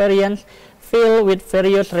experience filled with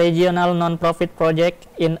various regional non-profit projects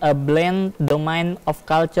in a blend domain of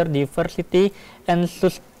culture, diversity, and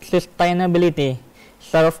sustainability.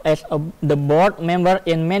 Served as the board member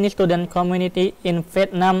in many student community in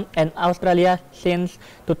Vietnam and Australia since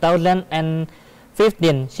 2015.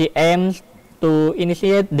 She aims to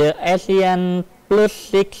initiate the ASEAN Plus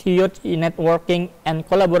 6 youth networking and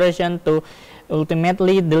collaboration to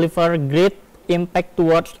ultimately deliver great impact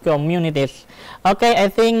towards communities. Okay,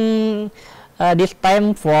 I think this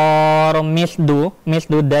time for Miss Du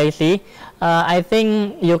Daisy, I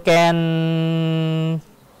think you can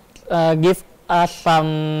give us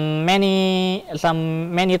some many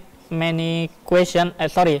question.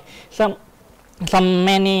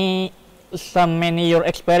 Some many your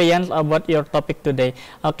experience about your topic today.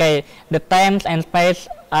 Okay, the times and space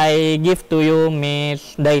I give to you,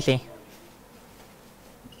 Miss Daisy.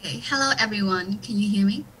 Okay, hello everyone. Can you hear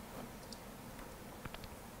me?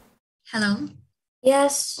 Hello?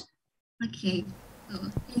 Yes. Okay, so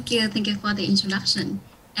thank you for the introduction.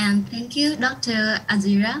 And thank you, Dr.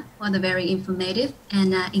 Adzira, for the very informative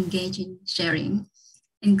and engaging sharing.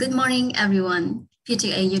 And good morning, everyone.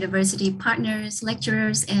 P2A University partners,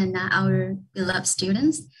 lecturers, and our beloved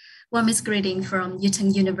students. Warmest greeting from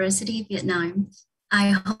Utara University, Vietnam.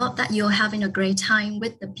 I hope that you're having a great time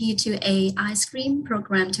with the P2A Ice Cream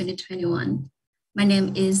Program 2021. My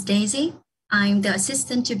name is Daisy. I'm the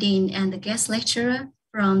Assistant to Dean and the Guest Lecturer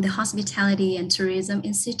from the Hospitality and Tourism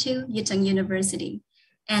Institute, Utara University.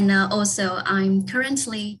 And also, I'm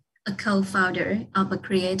currently a co-founder of a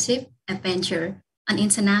creative adventure, an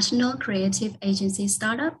international creative agency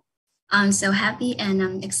startup. I'm so happy and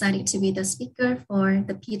I'm excited to be the speaker for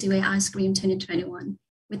the P2A Ice Cream 2021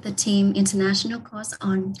 with the team International Course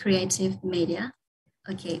on Creative Media.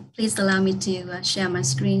 Okay, please allow me to share my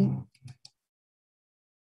screen.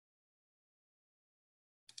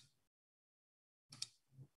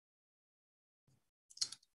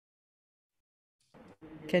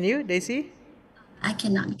 Can you, Daisy? I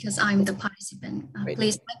cannot because I'm the participant.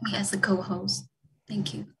 Please make me as a co-host.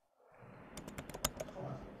 Thank you.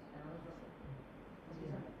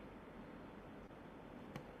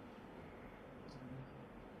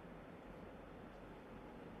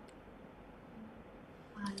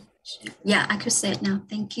 Yeah, I could say it now.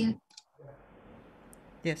 Thank you.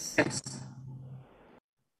 Yes.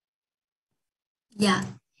 Yeah.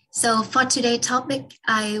 So for today's topic,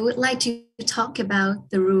 I would like to talk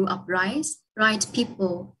about the rule of right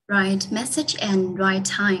people, right message, and right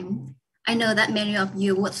time. I know that many of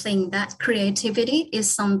you would think that creativity is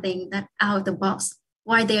something that out of the box.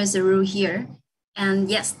 Why there's a rule here? And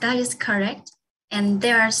yes, that is correct. And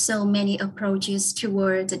there are so many approaches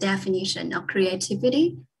toward the definition of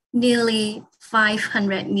creativity. Nearly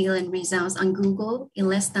 500 million results on Google in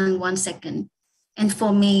less than 1 second. And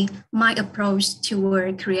for me, my approach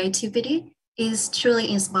toward creativity is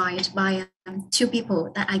truly inspired by two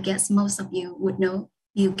people that I guess most of you would know,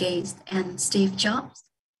 Bill Gates and Steve Jobs.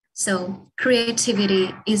 So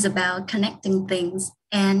creativity is about connecting things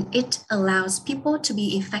and it allows people to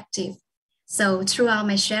be effective. So throughout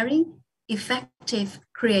my sharing, effective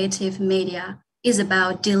creative media is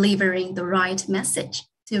about delivering the right message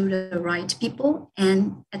to the right people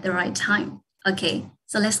and at the right time. Okay,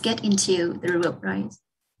 so let's get into the rule of right.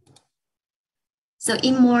 So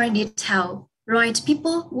in more detail, right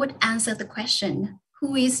people would answer the question,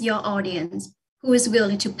 who is your audience? Who is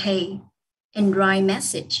willing to pay? And right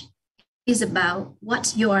message is about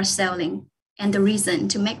what you are selling and the reason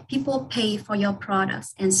to make people pay for your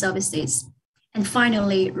products and services. And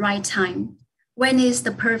finally, right time. When is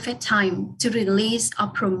the perfect time to release or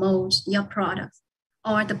promote your products?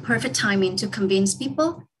 Or the perfect timing to convince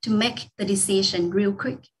people to make the decision real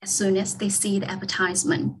quick as soon as they see the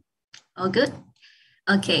advertisement. All good?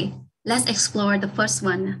 Okay, let's explore the first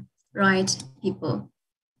one, right people.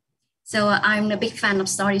 So I'm a big fan of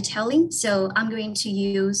storytelling, so I'm going to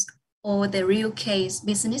use all the real case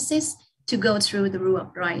businesses to go through the rule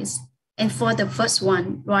of rights. And for the first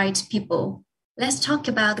one, right people, let's talk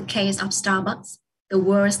about the case of Starbucks, the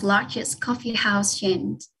world's largest coffee house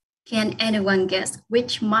chain. Can anyone guess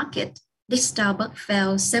which market this Starbucks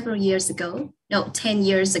fell several years ago? No, 10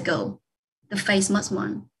 years ago, the famous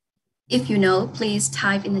one. If you know, please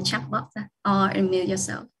type in the chat box or email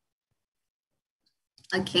yourself.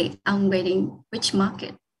 Okay, I'm waiting. Which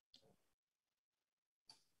market?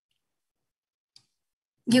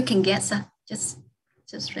 You can guess,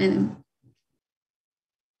 just random.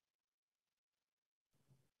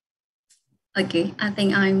 Okay, I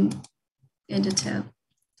think I'm going to tell.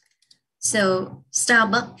 So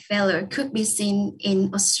Starbucks failure could be seen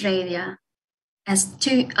in Australia as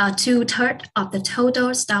two-thirds of the total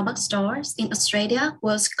Starbucks stores in Australia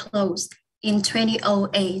was closed in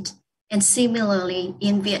 2008. And similarly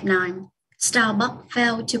in Vietnam, Starbucks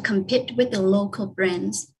failed to compete with the local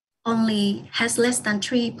brands, only has less than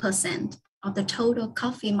 3% of the total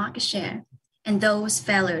coffee market share. And those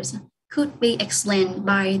failures could be explained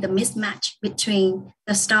by the mismatch between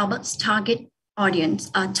the Starbucks target audience,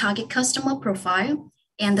 target customer profile,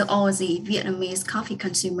 and the Aussie Vietnamese coffee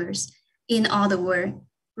consumers. In other words,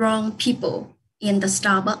 wrong people in the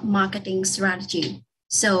Starbucks marketing strategy.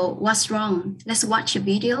 So what's wrong? Let's watch a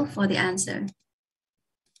video for the answer.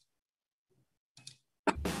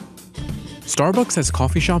 Starbucks has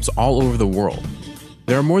coffee shops all over the world.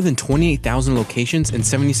 There are more than 28,000 locations in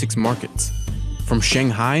 76 markets, from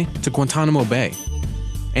Shanghai to Guantanamo Bay.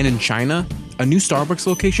 And in China, a new Starbucks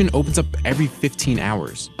location opens up every 15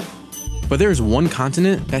 hours. But there is one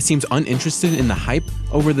continent that seems uninterested in the hype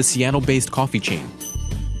over the Seattle-based coffee chain.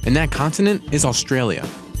 And that continent is Australia.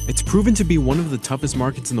 It's proven to be one of the toughest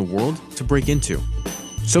markets in the world to break into.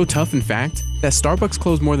 So tough, in fact, that Starbucks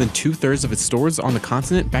closed more than 2/3 of its stores on the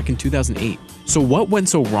continent back in 2008. So what went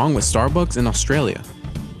so wrong with Starbucks in Australia?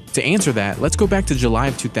 To answer that, let's go back to July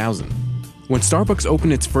of 2000, when Starbucks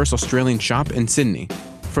opened its first Australian shop in Sydney.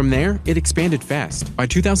 From there, it expanded fast. By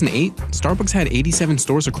 2008, Starbucks had 87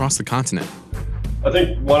 stores across the continent. I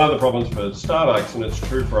think one of the problems for Starbucks, and it's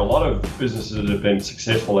true for a lot of businesses that have been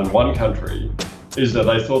successful in one country, is that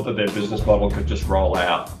they thought that their business model could just roll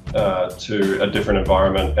out to a different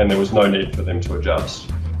environment and there was no need for them to adjust.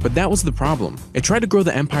 But that was the problem. It tried to grow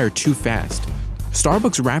the empire too fast.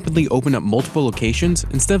 Starbucks rapidly opened up multiple locations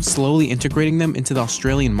instead of slowly integrating them into the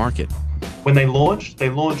Australian market. When they launched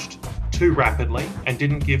too rapidly and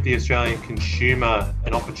didn't give the Australian consumer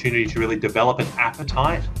an opportunity to really develop an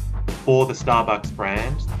appetite for the Starbucks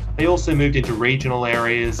brand. They also moved into regional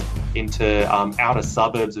areas, into outer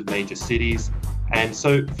suburbs of major cities. And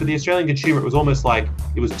so for the Australian consumer, it was almost like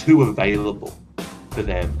it was too available for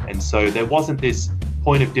them. And so there wasn't this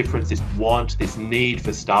point of difference, this want, this need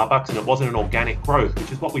for Starbucks, and it wasn't an organic growth,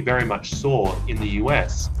 which is what we very much saw in the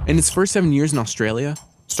US. In its first 7 years in Australia,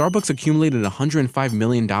 Starbucks accumulated $105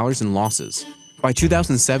 million in losses. By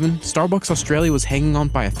 2007, Starbucks Australia was hanging on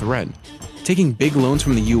by a thread, taking big loans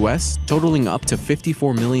from the US totaling up to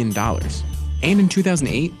 $54 million. And in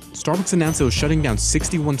 2008, Starbucks announced it was shutting down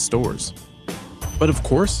 61 stores. But of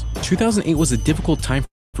course, 2008 was a difficult time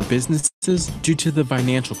for businesses due to the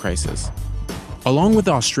financial crisis. Along with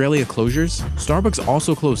the Australia closures, Starbucks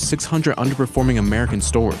also closed 600 underperforming American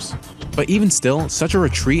stores. But even still, such a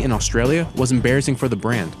retreat in Australia was embarrassing for the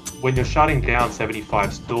brand. When you're shutting down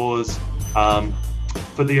 75 stores,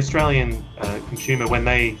 for the Australian consumer, when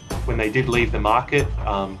they did leave the market,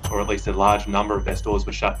 or at least a large number of their stores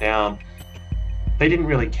were shut down, they didn't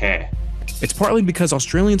really care. It's partly because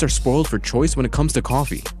Australians are spoiled for choice when it comes to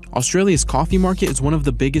coffee. Australia's coffee market is one of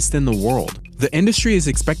the biggest in the world. The industry is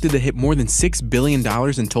expected to hit more than $6 billion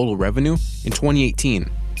in total revenue in 2018.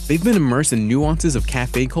 They've been immersed in nuances of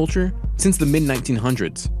cafe culture since the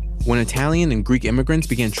mid-1900s, when Italian and Greek immigrants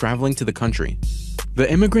began traveling to the country.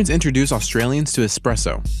 The immigrants introduced Australians to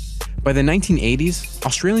espresso. By the 1980s,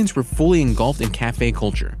 Australians were fully engulfed in cafe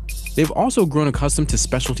culture. They've also grown accustomed to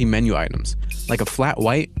specialty menu items, like a flat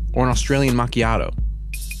white or an Australian macchiato.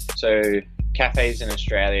 So cafes in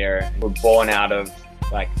Australia were born out of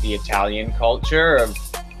like the Italian culture of,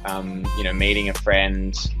 meeting a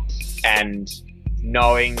friend and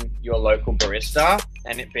knowing your local barista,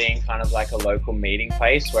 and it being kind of like a local meeting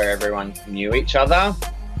place where everyone knew each other,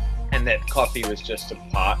 and that coffee was just a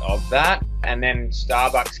part of that. And then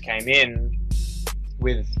Starbucks came in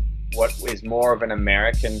with what is more of an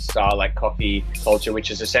American style like coffee culture,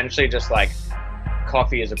 which is essentially just like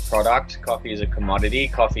coffee is a product, coffee is a commodity,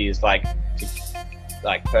 coffee is like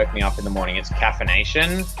perk me up in the morning. It's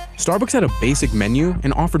caffeination. Starbucks had a basic menu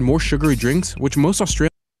and offered more sugary drinks, which most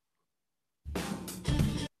Australians.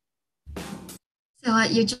 So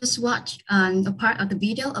you just watched a part of the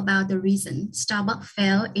video about the reason Starbucks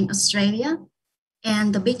failed in Australia.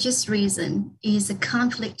 And the biggest reason is a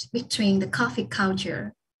conflict between the coffee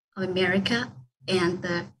culture of America and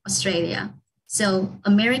Australia. So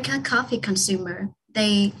American coffee consumer,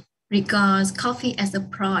 they regard coffee as a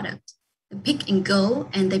product, the pick and go,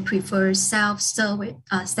 and they prefer self-service,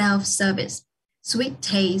 sweet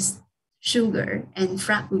taste, sugar, and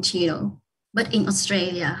frappuccino. But in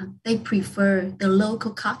Australia, they prefer the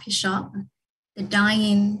local coffee shop, the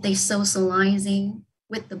dining, they socializing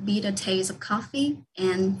with the bitter taste of coffee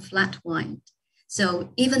and flat white. So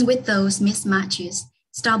even with those mismatches,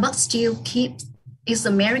 Starbucks still keeps its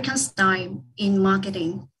American style in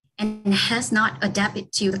marketing and has not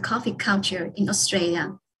adapted to the coffee culture in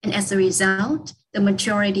Australia. And as a result, the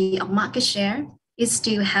majority of market share is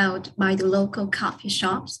still held by the local coffee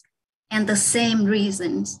shops. And the same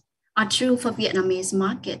reasons are true for Vietnamese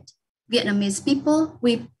market. Vietnamese people,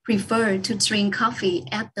 we prefer to drink coffee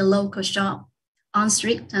at the local shop. On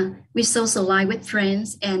street, we socialize with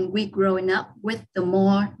friends and we growing up with the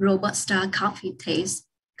more Robusta coffee taste,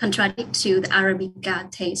 contrary to the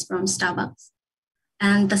Arabica taste from Starbucks.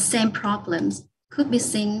 And the same problems could be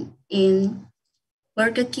seen in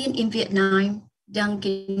Burger King in Vietnam,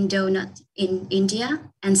 Dunkin' Donuts in India,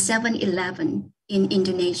 and 7-Eleven in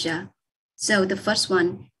Indonesia. So the first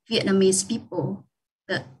one, Vietnamese people,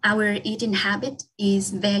 our eating habit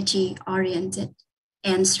is veggie-oriented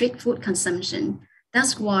and street food consumption.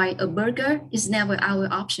 That's why a burger is never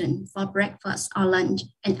our option for breakfast or lunch,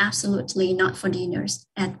 and absolutely not for dinners,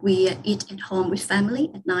 as we eat at home with family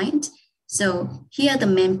at night. So here are the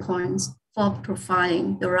main points for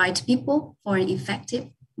profiling the right people for an effective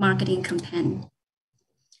marketing campaign.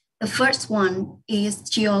 The first one is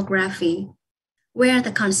geography, where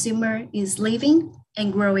the consumer is living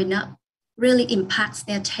and growing up really impacts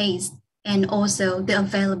their taste and also the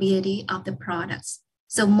availability of the products.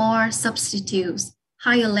 So more substitutes,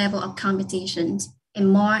 higher level of competitions,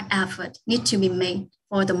 and more effort need to be made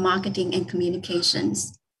for the marketing and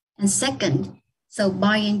communications. And second, so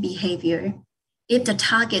buying behavior. If the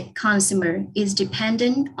target consumer is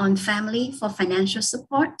dependent on family for financial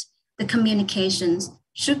support, the communications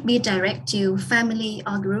should be direct to family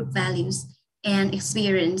or group values and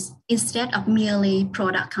experience instead of merely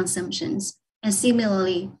product consumptions. And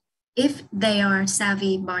similarly, if they are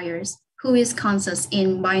savvy buyers who is conscious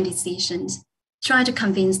in buying decisions, try to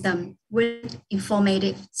convince them with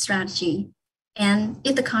informative strategy. And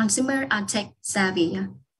if the consumer are tech savvy,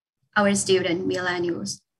 our student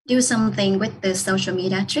millennials, do something with the social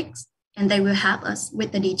media tricks, and they will help us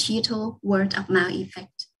with the digital word of mouth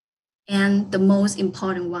effect. And the most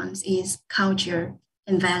important ones is culture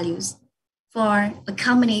and values. For a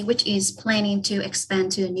company which is planning to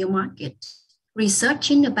expand to a new market,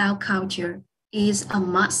 researching about culture is a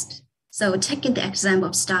must. So taking the example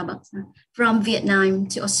of Starbucks, from Vietnam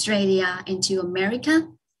to Australia and to America,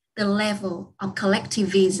 the level of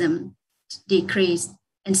collectivism decreased.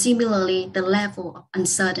 And similarly, the level of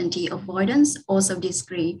uncertainty avoidance also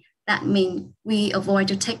decreased. That means we avoid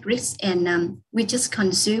to take risks and we just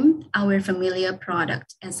consume our familiar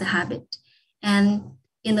product as a habit. And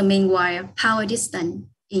in the meanwhile, power distance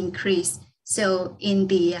increased. So in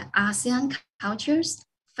the ASEAN cultures,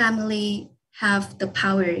 family have the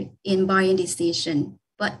power in buying decision,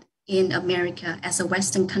 but in America, as a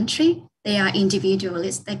Western country, they are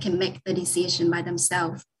individualists that can make the decision by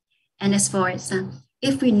themselves. And as far as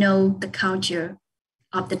if we know the culture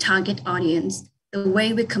of the target audience, the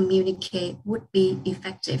way we communicate would be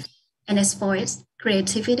effective. And as far as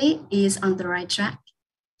creativity is on the right track.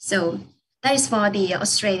 So that is for the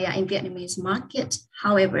Australia and Vietnamese market.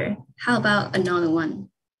 However, how about another one?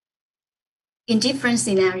 In different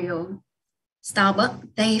scenario,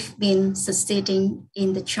 Starbucks, they've been succeeding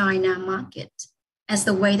in the China market as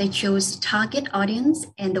the way they choose target audience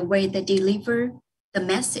and the way they deliver the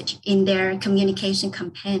message in their communication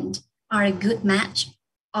campaign are a good match.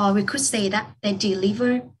 Or we could say that they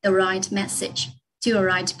deliver the right message to the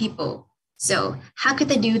right people. So how could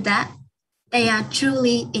they do that? They are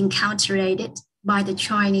truly enculturated by the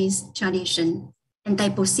Chinese tradition, and they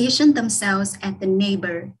position themselves as the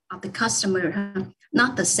neighbor of the customer,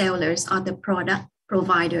 not the sellers or the product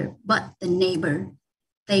provider, but the neighbor.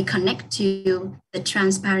 They connect to the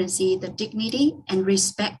transparency, the dignity, and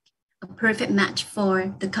respect, a perfect match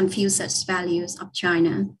for the Confucius values of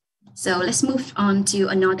China. So let's move on to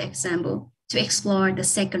another example to explore the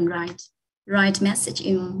second right message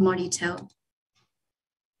in more detail.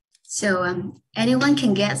 So anyone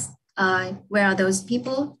can guess where are those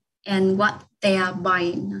people and what they are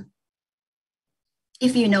buying.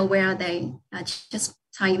 If you know where are they, just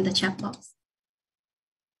type in the chat box.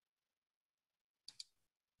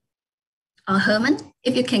 Or Herman,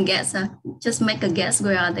 if you can guess, just make a guess,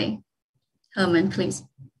 where are they? Herman, please.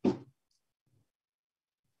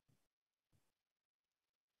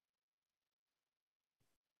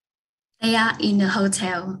 They are in a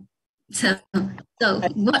hotel. So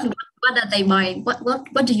what are they buying?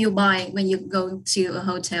 What do you buy when you go to a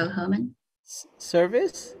hotel, Herman?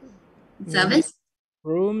 Service? Service? Maybe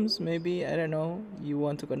rooms, maybe, I don't know. You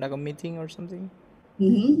want to conduct a meeting or something?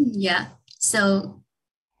 Yeah. So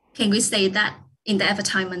can we say that in the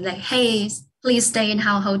advertisement, like, hey, please stay in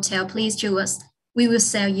our hotel, please choose us. We will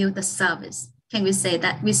sell you the service. Can we say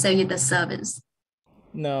that we sell you the service?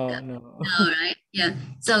 No. No, right? Yeah.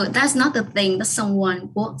 So that's not the thing that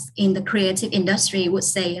someone works in the creative industry would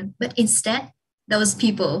say. But instead, those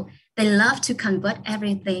people, they love to convert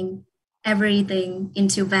everything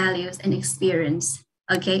into values and experience.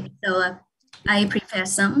 Okay. So I prepare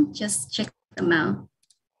some, just check them out.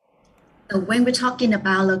 So when we're talking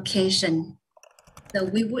about location, so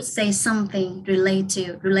we would say something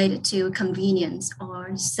related to convenience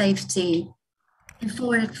or safety. And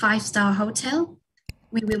for a 5-star hotel,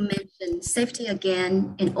 we will mention safety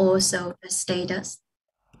again and also the status.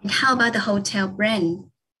 And how about the hotel brand?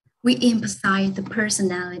 We emphasize the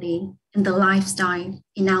personality and the lifestyle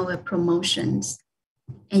in our promotions.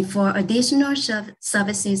 And for additional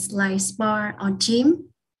services like spa or gym,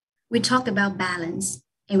 we talk about balance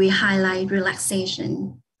and we highlight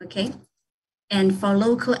relaxation, okay? And for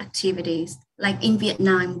local activities, like in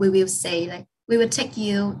Vietnam, we will say, like, we will take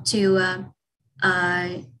you to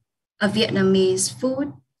a Vietnamese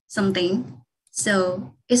food, something.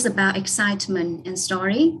 So it's about excitement and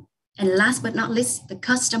story. And last but not least, the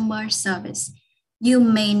customer service. You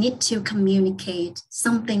may need to communicate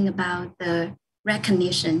something about the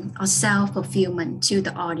recognition or self-fulfillment to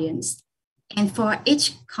the audience. And for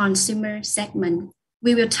each consumer segment,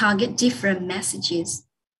 we will target different messages.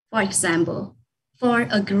 For example, For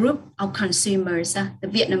a group of consumers, the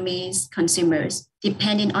Vietnamese consumers,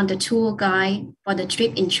 depending on the tour guide for the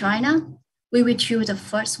trip in China, we will choose the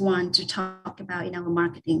first one to talk about in our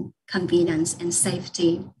marketing: convenience and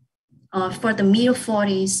safety. For the middle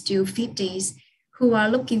 40s to 50s who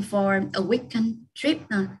are looking for a weekend trip,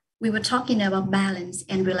 we were talking about balance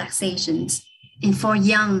and relaxations. And for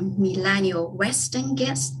young millennial Western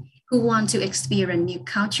guests who want to experience new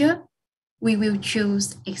culture, we will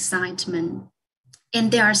choose excitement. And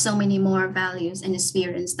there are so many more values and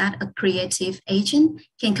experience that a creative agent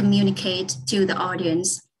can communicate to the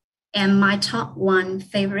audience. And my top one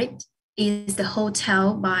favorite is the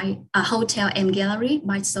Hotel and Gallery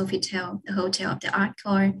by Sofitel, the Hotel of the Art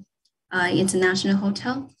International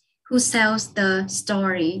Hotel, who sells the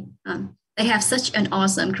story. They have such an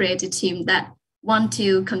awesome creative team that want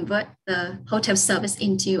to convert the hotel service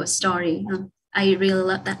into a story. I really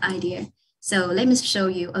love that idea. So let me show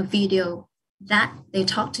you a video that they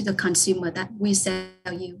talk to the consumer that we sell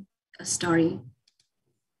you a story.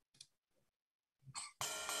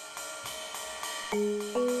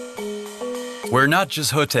 We're not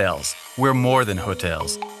just hotels. We're more than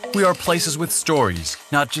hotels. We are places with stories,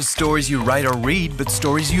 not just stories you write or read, but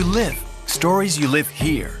stories you live. Stories you live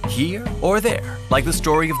here, or there. Like the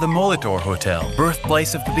story of the Molitor Hotel,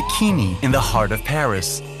 birthplace of the bikini in the heart of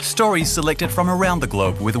Paris. Stories selected from around the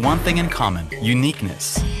globe with one thing in common: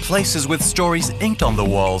 uniqueness. Places with stories inked on the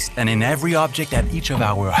walls and in every object at each of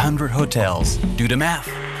our 100 hotels. Do the math.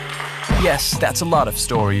 Yes, that's a lot of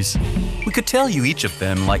stories. We could tell you each of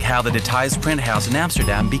them, like how the Details print house in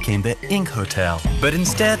Amsterdam became the Ink Hotel. But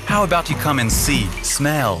instead, how about you come and see,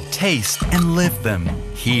 smell, taste, and live them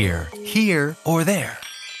here, or there.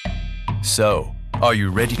 So, are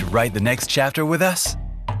you ready to write the next chapter with us?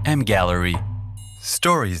 M Gallery.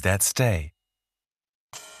 Stories that stay.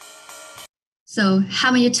 So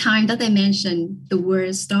how many times did they mention the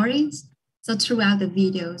word stories? So throughout the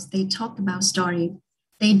videos, they talk about story.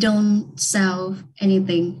 They don't sell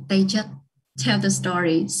anything. They just tell the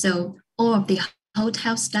story. So all of the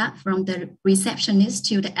hotel staff, from the receptionist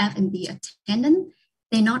to the F&B attendant,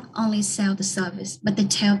 they not only sell the service, but they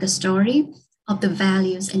tell the story of the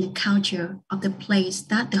values and the culture of the place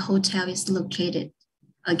that the hotel is located.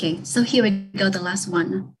 Okay, so here we go, the last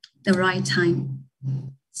one, the right time.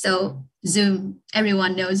 So Zoom,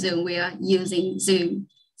 everyone knows Zoom, we are using Zoom.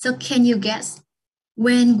 So can you guess,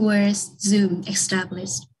 when was Zoom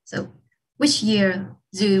established? So which year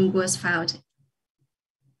Zoom was founded?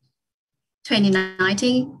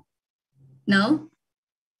 2019? No?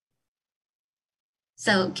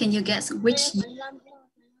 So can you guess which year?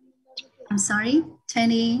 I'm sorry,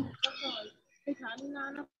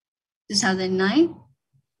 2009?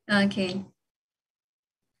 Okay.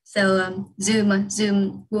 So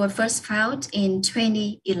Zoom was first founded in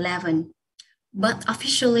 2011, but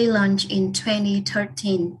officially launched in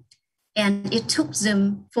 2013. And it took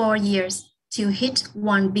Zoom 4 years to hit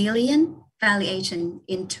 1 billion valuation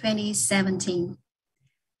in 2017.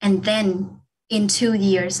 And then in 2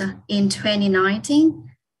 years, in 2019,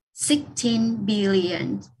 16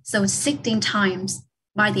 billion. So 16 times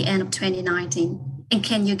by the end of 2019. And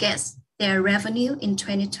can you guess their revenue in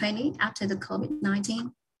 2020 after the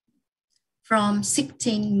COVID-19? From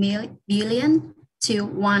 16 billion to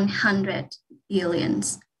 100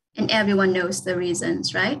 billions. And everyone knows the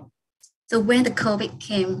reasons, right? So when the COVID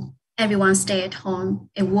came, everyone stayed at home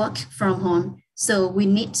and work from home. So we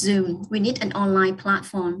need Zoom, we need an online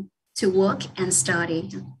platform to work and study.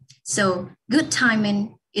 So good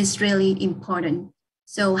timing is really important.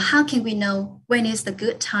 So how can we know when is the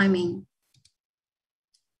good timing?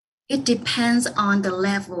 It depends on the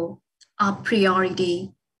level of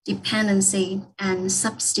priority, dependency, and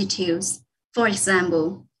substitutes. For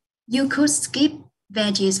example, you could skip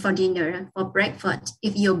veggies for dinner, for breakfast.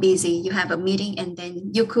 If you're busy, you have a meeting, and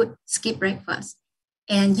then you could skip breakfast.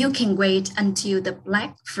 And you can wait until the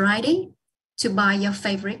Black Friday to buy your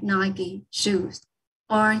favorite Nike shoes.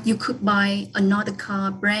 Or you could buy another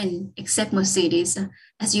car brand except Mercedes,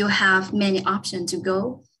 as you have many options to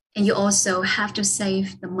go. And you also have to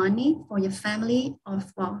save the money for your family or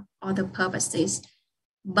for other purposes.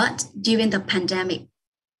 But during the pandemic,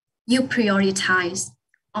 you prioritize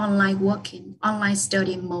online working, online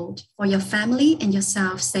study mode for your family and your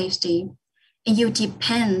self-safety. And you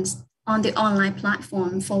depend on the online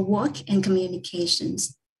platform for work and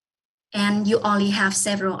communications. And you only have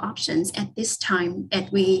several options at this time,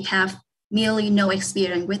 as we have merely no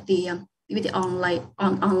experience with the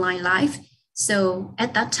online life. So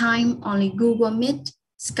at that time, only Google Meet,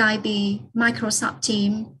 Skype, Microsoft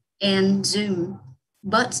Teams, and Zoom.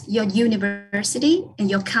 But your university and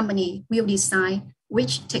your company will decide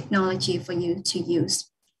which technology for you to use.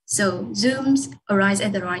 So Zooms arise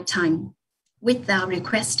at the right time without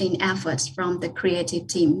requesting efforts from the creative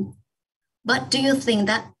team. But do you think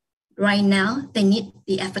that right now they need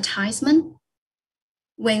the advertisement?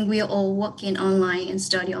 When we're all working online and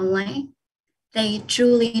study online, they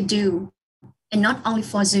truly do. And not only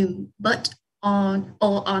for Zoom, but on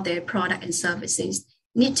all other products and services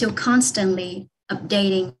need to constantly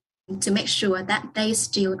updating to make sure that they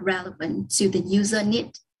still relevant to the user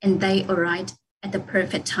need and they arrive at the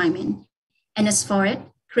perfect timing. And as for it,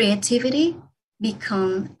 creativity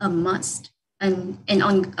become a must and an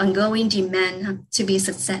ongoing demand to be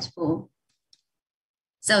successful.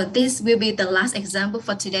 So this will be the last example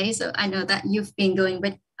for today. So I know that you've been going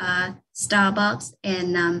with Starbucks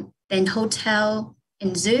and then hotel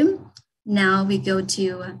and Zoom. Now we go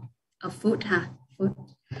to a food.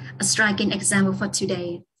 A striking example for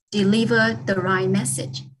today. Deliver the right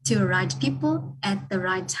message to the right people at the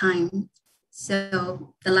right time.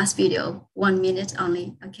 So the last video, 1 minute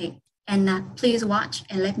only. Okay. And please watch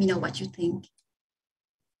and let me know what you think.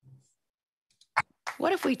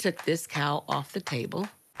 What if we took this cow off the table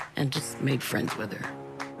and just made friends with her?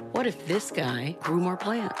 What if this guy grew more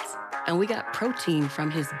plants and we got protein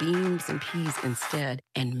from his beans and peas instead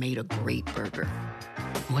and made a great burger?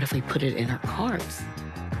 What if we put it in our cars,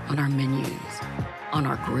 on our menus, on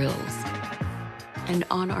our grills, and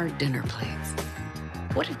on our dinner plates?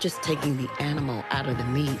 What if just taking the animal out of the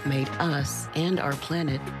meat made us and our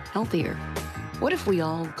planet healthier? What if we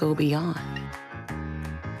all go beyond?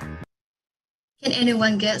 Can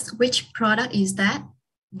anyone guess which product is that?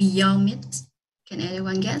 Beyond Meat. Can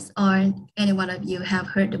anyone guess? Or any one of you have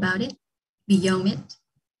heard about it? Beyond Meat.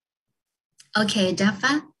 Okay,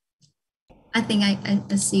 Jaffa. I think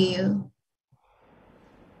I see you.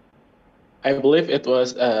 I believe it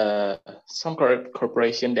was some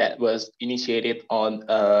corporation that was initiated on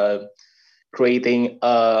creating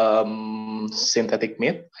synthetic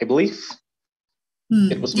meat, I believe.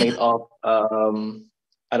 It was made of, I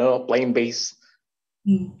don't know, plant-based.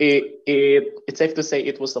 It's safe to say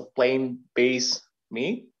it was a plant-based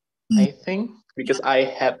meat, I think, because I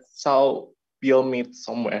had saw Beyond Meat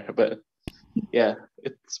somewhere, but yeah,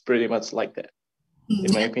 it's pretty much like that,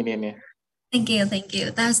 in my opinion. Yeah. Thank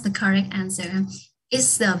you. That's the correct answer.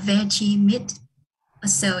 It's the veggie meat.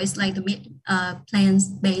 So it's like the meat,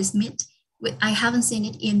 plant-based meat. I haven't seen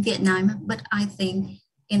it in Vietnam, but I think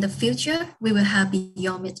in the future, we will have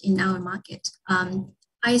Beyond Meat in our market.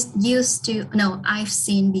 I've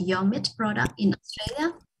seen Beyond Meat product in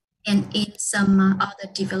Australia and in some other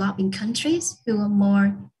developing countries who are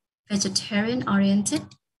more vegetarian oriented.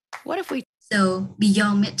 So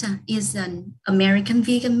Beyond Meat is an American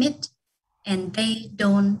vegan meat, and they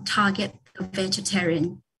don't target the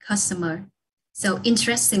vegetarian customer. So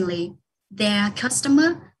interestingly, their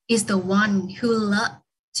customer is the one who love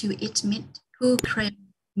to eat meat, who crave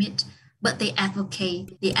meat, but they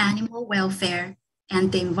advocate the animal welfare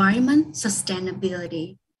and the environment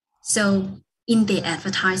sustainability. So in the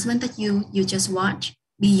advertisement that you just watched,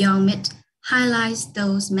 Beyond Meat highlights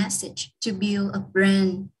those messages to build a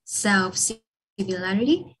brand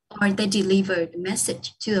self-similarity, or they deliver the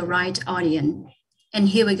message to the right audience. And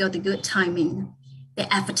here we go, the good timing.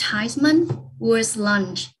 The advertisement was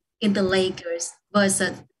launched in the Lakers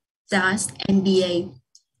versus Jazz NBA,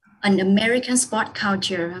 an American sport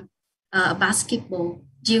culture, basketball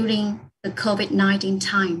during the COVID-19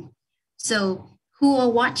 time. So who are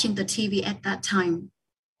watching the TV at that time?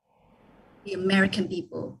 The American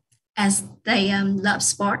people, as they love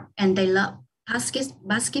sport and they love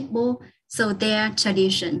basketball. So their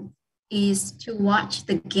tradition is to watch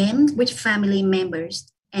the game with family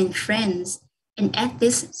members and friends. And at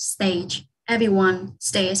this stage, everyone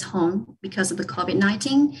stays home because of the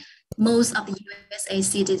COVID-19. Most of the USA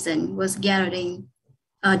citizens was gathering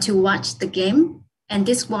to watch the game. And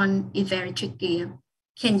this one is very tricky.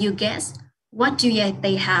 Can you guess what do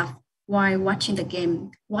they have while watching the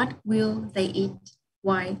game? What will they eat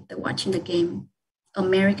while they're watching the game?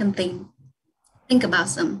 American thing. Think about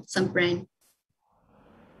some brand.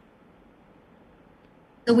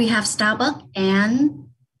 So we have Starbucks and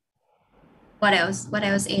what else? What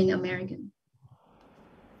else in American?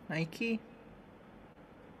 Nike.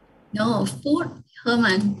 No, food.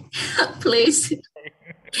 Herman, please.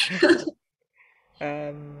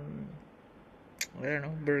 I don't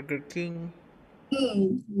know, Burger King.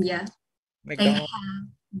 Yeah. McDonald's. They have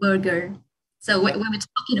burger. So when we're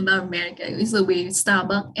talking about America, it will be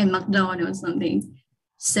Starbucks and McDonald's or something.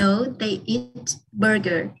 So they eat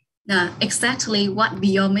burger. Now, exactly what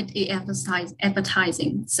Beyond Meat is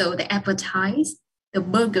advertising. So they advertise the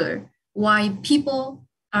burger. Why people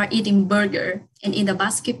are eating burger, and in the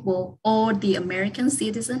basketball, all the American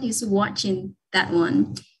citizen is watching that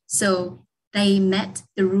one. So they met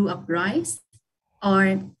the rule of rice,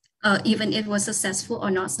 or even if it was successful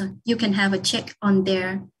or not, so you can have a check on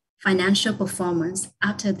their financial performance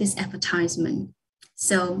after this advertisement.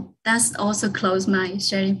 So that's also close my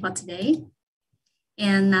sharing for today.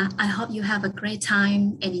 And I hope you have a great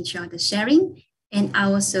time and enjoy the sharing. And I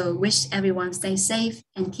also wish everyone stay safe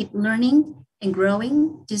and keep learning and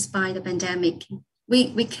growing despite the pandemic.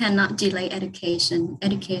 We cannot delay education.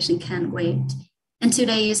 Education can't wait. And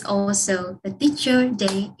today is also the Teacher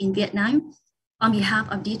Day in Vietnam. On behalf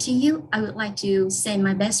of DTU, I would like to send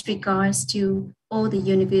my best regards to all the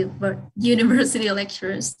university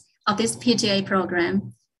lecturers of this P2A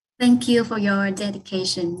program. Thank you for your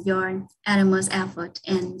dedication, your enormous effort,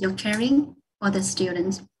 and your caring for the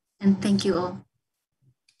students. And thank you all.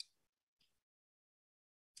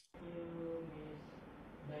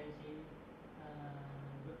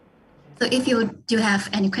 So if you do have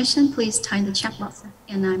any question, please type in the chat box,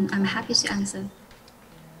 and I'm happy to answer.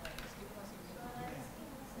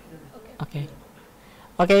 Okay.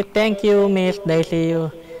 Okay, thank you, Miss Daisy.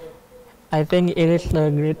 I think it is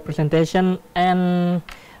a great presentation, and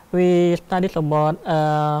we studied about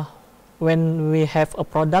when we have a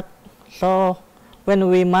product, so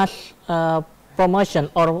when we must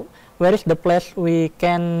promotion, or where is the place we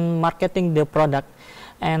can marketing the product.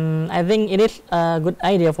 And I think it is a good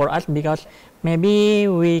idea for us, because maybe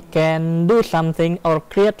we can do something or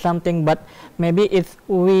create something, but maybe if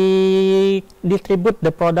we distribute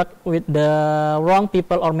the product with the wrong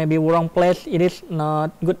people or maybe wrong place, it is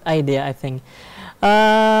not good idea, I think.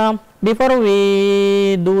 Before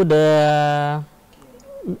we do the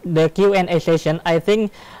Q&A session, I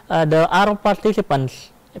think our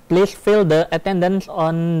participants, please fill the attendance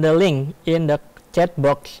on the link in the chat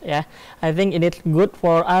box. Yeah, I think it is good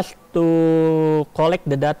for us to collect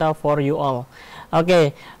the data for you all.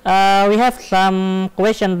 Okay, we have some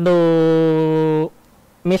question to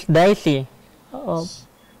Miss Daisy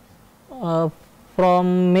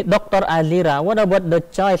from Dr. Adzira. What about the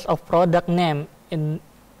choice of product name?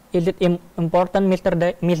 Is it important, Miss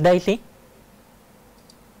Daisy?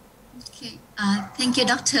 Okay, thank you,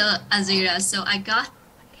 Dr. Adzira. So I got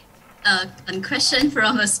a question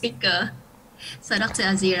from a speaker. So Dr.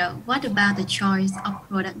 Adzira, what about the choice of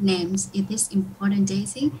product names? Is this important,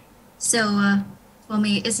 Daisy? So for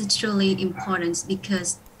me, it's truly important,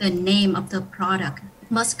 because the name of the product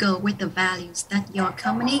must go with the values that your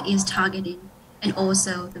company is targeting, and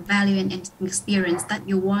also the value and experience that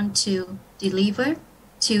you want to deliver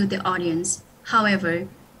to the audience. However,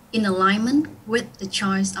 in alignment with the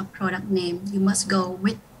choice of product name, you must go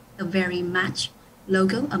with the very matching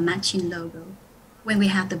logo. When we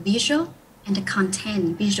have the visual and the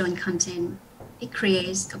content, visual and content, it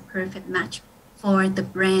creates a perfect match for the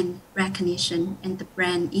brand recognition and the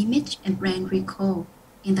brand image and brand recall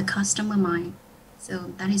in the customer mind. So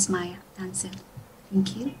that is my answer.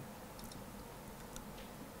 Thank you.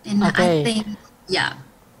 And okay. I think, yeah.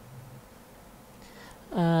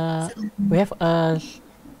 We have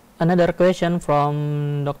another question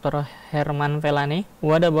from Dr. Herman Velani.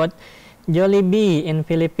 What about Jollibee in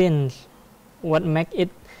Philippines? What makes it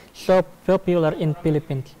so popular in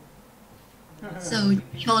Philippines? So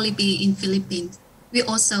Jollibee in Philippines. We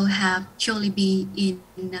also have Jollibee in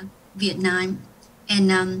Vietnam,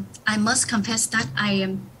 and I must confess that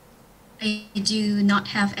I do not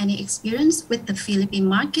have any experience with the Philippine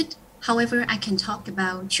market. However, I can talk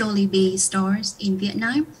about Jollibee stores in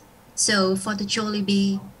Vietnam. So for the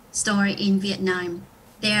Jollibee store in Vietnam,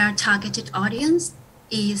 their targeted audience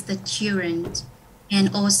is the children,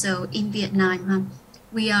 and also in Vietnam,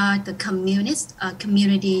 we are the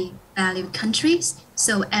community valued countries,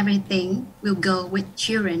 so everything will go with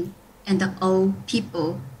children and the old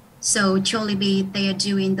people. So Jollibee, they are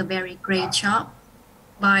doing the very great job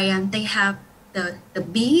by they have the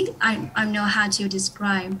bee. I don't know how to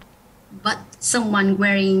describe, but someone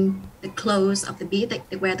wearing the clothes of the bee,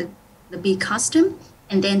 they wear the bee costume,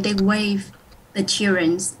 and then they wave the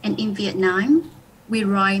children. And in Vietnam, we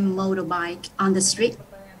ride motorbike on the street,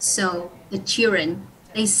 so the children,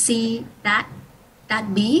 they see that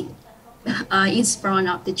bee in front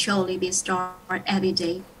of the Jollibee store every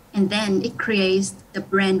day, and then it creates the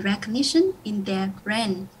brand recognition in their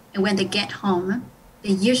brand. And when they get home,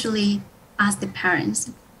 they usually ask the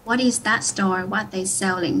parents, what is that store, what they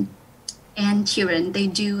selling? And children, they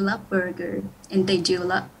do love burger, and they do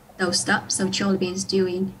love those stuff. So Jollibee is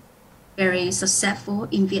doing very successful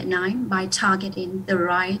in Vietnam by targeting the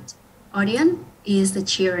right audience is the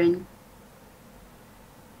children.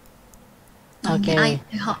 Okay.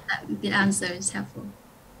 I hope that the answer is helpful.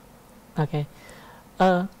 Okay.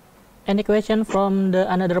 Any question from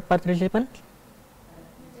the another participant?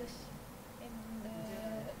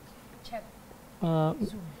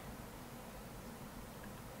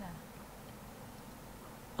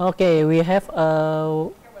 Okay, we have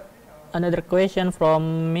another question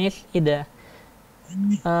from Miss Ida.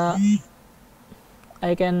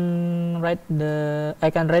 I can write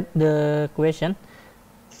the question.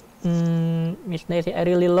 Miss Daisy, I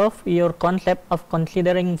really love your concept of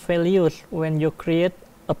considering values when you create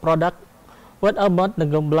a product. What about the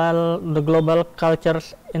global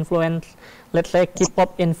culture's influence? Let's say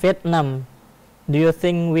K-pop in Vietnam. Do you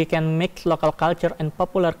think we can mix local culture and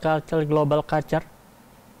popular culture, global culture?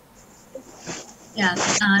 Yeah,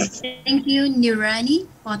 thank you, Nurani,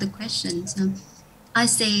 for the questions. I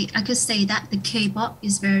could say that the K-pop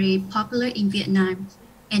is very popular in Vietnam,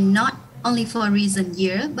 and not only for a recent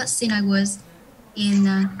year, but since I was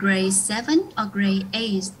in grade 7 or grade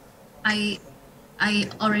 8,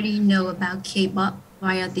 I already know about K-pop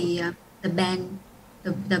via the band,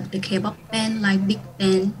 the K-pop band like Big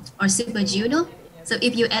Bang or Super Junior. So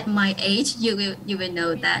if you at my age, you will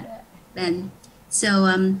know that band. So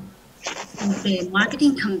the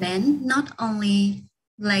marketing campaign not only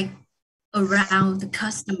like around the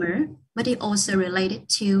customer, but it also related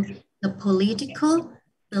to the political,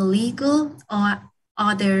 the legal, or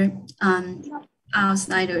other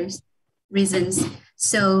outsiders reasons.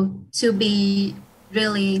 So to be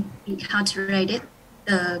really inculcated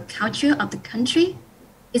the culture of the country,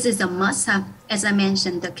 this is a must-have. As I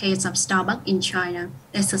mentioned, the case of Starbucks in China,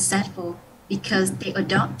 they're successful because they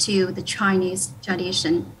adopt to the Chinese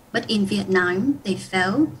tradition. But in Vietnam, they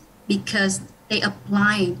fail because they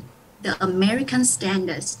apply the American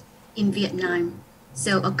standards in Vietnam.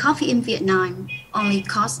 So a coffee in Vietnam only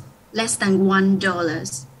costs less than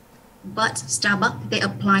 $1. But Starbucks, they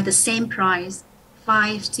apply the same price,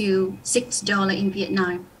 $5 to $6 in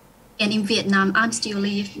Vietnam. And in Vietnam, I'm still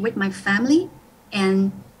live with my family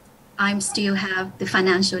and I still have the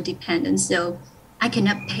financial dependence. So I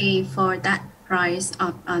cannot pay for that price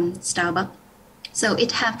of Starbucks. So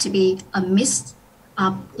it have to be a mix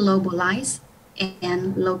of globalized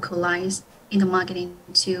and localized in the marketing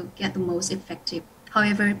to get the most effective.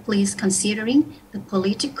 However, please considering the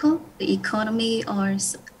political, the economy, or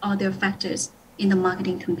other factors in the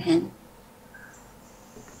marketing campaign.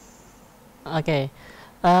 Okay,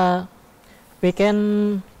 we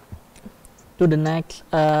can to the next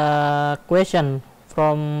question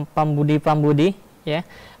from Pambudi. Yeah,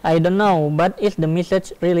 I don't know, but is the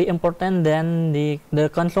message really important than the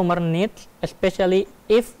consumer needs, especially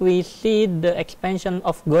if we see the expansion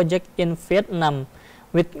of Gojek in Vietnam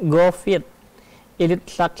with GoFit? Is it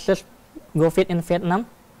success GoFit in Vietnam?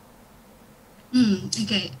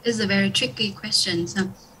 Okay, it's a very tricky question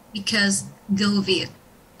because GoViet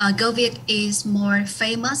is more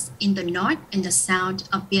famous in the north and the south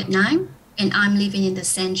of Vietnam, and I'm living in the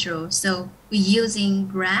central. So we're using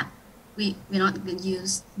Grab. We're not going to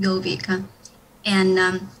use GoViet. And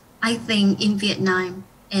I think in Vietnam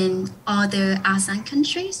and other ASEAN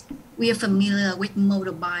countries, we are familiar with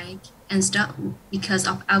motorbike and stuff because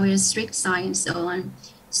of our street sign and so on.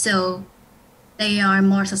 So they are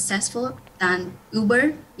more successful than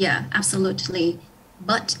Uber. Yeah, absolutely.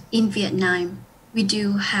 But in Vietnam, we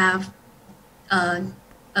do have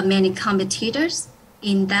many competitors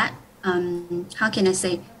in that, how can I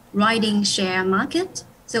say, riding share market.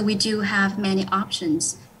 So we do have many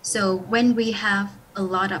options. So when we have a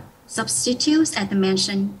lot of substitutes, as I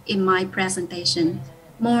mentioned in my presentation,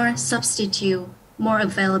 more substitute, more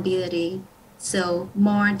availability, so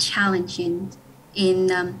more challenging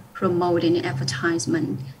in promoting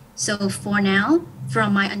advertisement. So for now,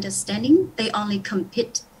 from my understanding, they only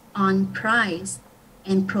compete on price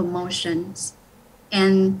and promotions.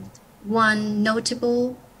 And one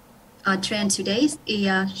notable trend today is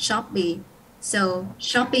Shopee. So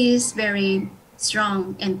Shopee is very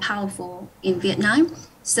strong and powerful in Vietnam.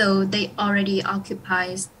 So they already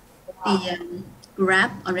occupies the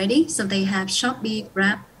Grab already. So they have Shopee,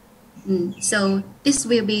 Grab. So this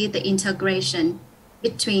will be the integration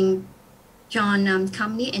between joint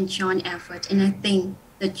company and joint effort. And I think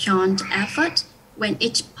the joint effort, when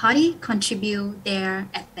each party contribute their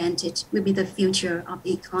advantage, will be the future of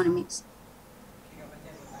the economies.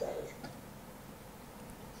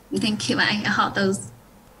 Thank you. I hope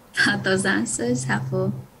those answers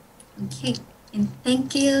helpful. Okay, and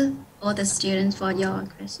thank you all the students for your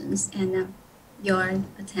questions and your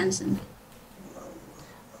attention.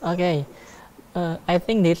 Okay, I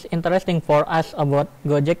think this interesting for us about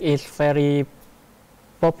Gojek is very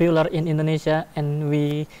popular in Indonesia, and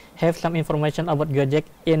we have some information about Gojek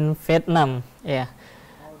in Vietnam. Yeah.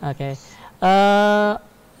 Okay.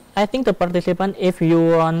 I think the participant, if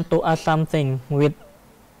you want to ask something with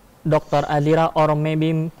Dr. Adzira or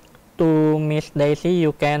maybe to Miss Daisy,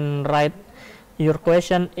 you can write your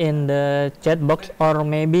question in the chat box, or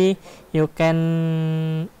maybe you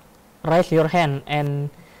can raise your hand and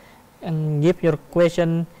give your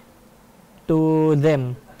question to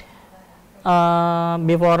them.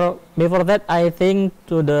 Before that, I think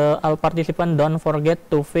to the all participants, don't forget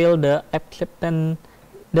to fill the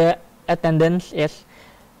attendance is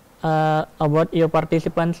about your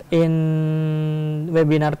participants in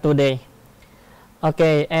webinar today.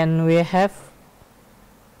 Okay, and we have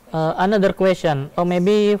another question, or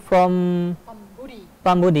maybe from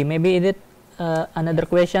Pambudi. Maybe it is another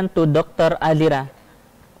question to Dr. Adzira.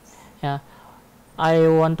 Yeah, I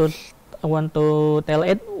want to tell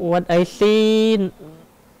it what I see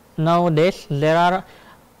nowadays. There are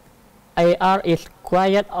AR is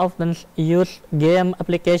quite often used game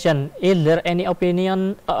application. Is there any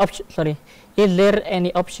Is there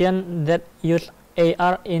any option that use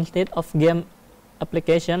AR instead of game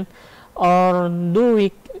application, or do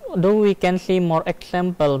we can see more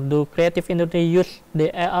example? Do creative industry use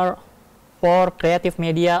the AR for creative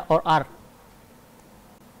media or art?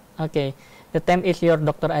 Okay, the time is your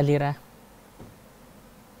Dr. Adzira.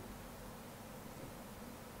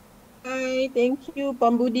 Hi, thank you,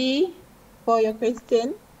 Pambudi, for your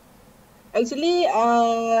question. Actually,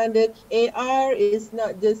 the AR is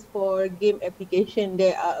not just for game application.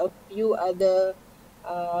 There are a few other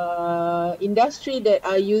industry that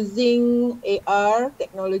are using AR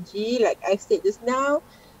technology, like I said just now.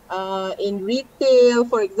 In retail,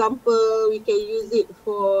 for example, we can use it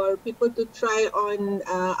for people to try on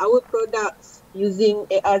our products using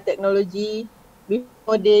AR technology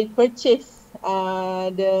before they purchase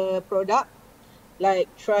the product, like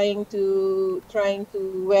trying to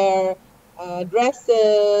wear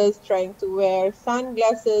dresses, trying to wear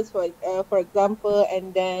sunglasses, for example,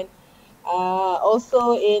 and then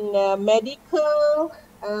also in medical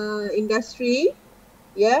industry,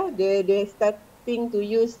 yeah, they're starting to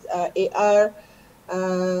use AR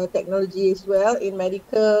technology as well in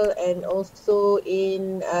medical, and also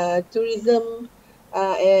in tourism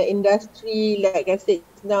industry, like I said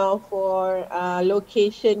now, for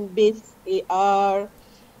location-based AR.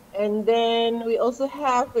 And then we also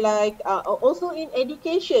have like also in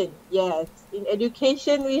education. Yes, in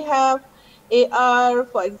education we have AR.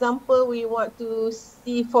 For example, we want to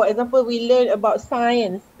see, for example, we learn about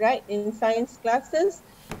science, right? In science classes,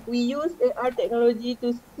 we use AR technology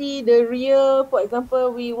to see the real, for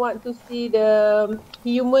example, we want to see the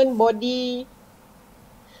human body,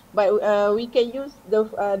 but we can use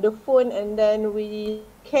the phone, and then we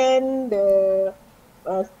scan the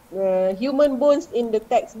human bones in the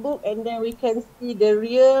textbook, and then we can see the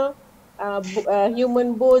real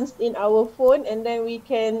human bones in our phone, and then we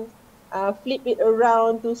can flip it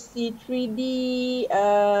around to see 3D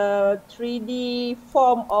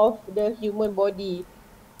form of the human body.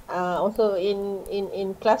 Also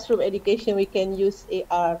in classroom education, we can use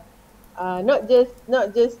AR. Not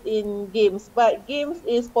just in games, but games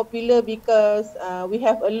is popular because we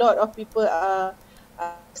have a lot of people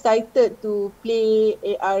excited to play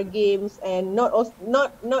AR games, and not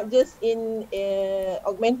just in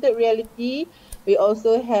augmented reality. We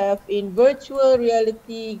also have in virtual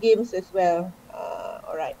reality games as well.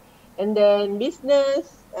 All right, and then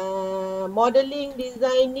business, modeling,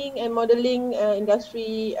 designing, and modeling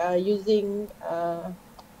industry using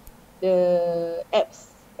the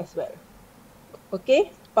apps as well.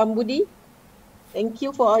 Okay, Pambudi, thank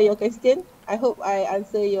you for all your question. I hope I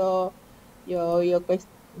answer your question.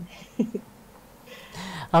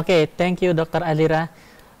 Okay, thank you, Dr. Adzira.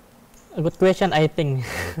 A good question, I think.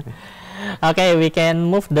 Okay, we can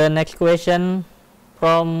move the next question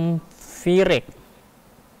from Firik.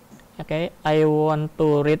 Okay, I want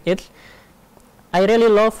to read it. I really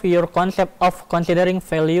love your concept of considering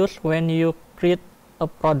values when you create a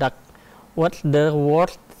product. What's the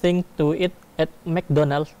worst thing to eat at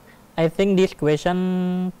McDonald's? I think this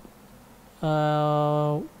question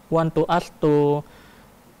want to ask to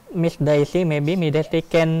Miss Daisy. Maybe Miss Daisy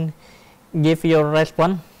can give your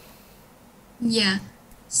response. Yeah,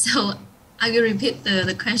 so I will repeat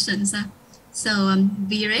the questions. So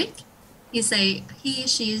Virek, she say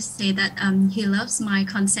that he loves my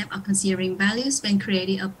concept of considering values when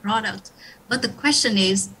creating a product. But the question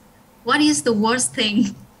is, what is the worst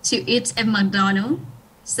thing to eat at McDonald's?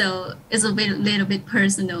 So it's a little bit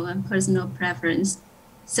personal and personal preference.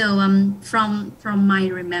 So from my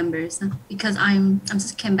remembers, because I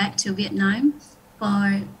just came back to Vietnam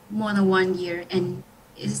for more than 1 year, and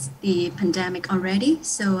it's the pandemic already.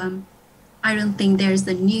 So I don't think there's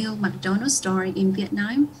a new McDonald's store in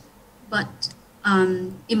Vietnam, but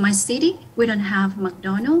in my city, we don't have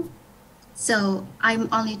McDonald's. So I'm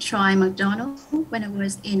only try McDonald's when I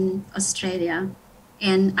was in Australia,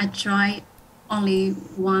 and I tried only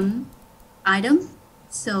one item.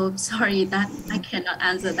 So sorry that I cannot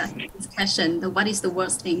answer this question. What is the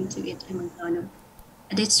worst thing to eat in McDonald's?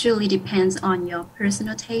 This really depends on your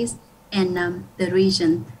personal taste and the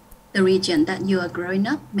region that you are growing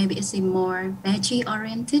up. Maybe it's a more veggie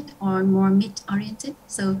oriented or more meat oriented.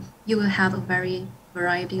 So you will have a very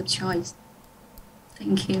variety of choice.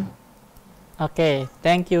 Thank you. Okay,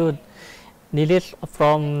 thank you. This is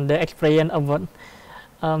from the experience of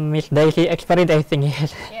Miss Daisy experience, I think.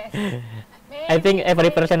 Yes. I think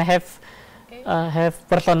every person have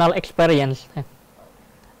personal experience.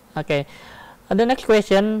 Okay. The next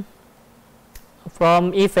question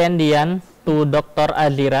from Dian to Dr.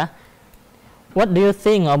 Adzira. What do you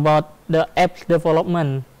think about the apps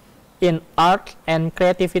development in art and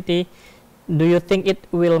creativity? Do you think it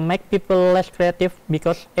will make people less creative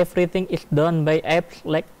because everything is done by apps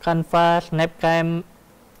like Canva, Snapcam,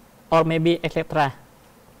 or maybe etc.?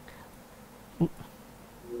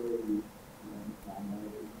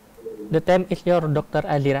 The time is your Dr.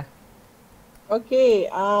 Adzira. Okay,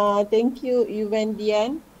 thank you,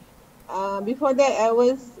 Dian. Before that, I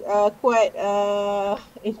was quite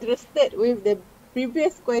interested with the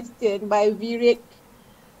previous question by Virik.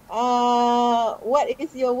 What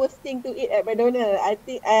is your worst thing to eat at McDonald's? I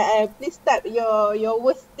think please start your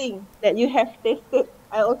worst thing that you have tasted.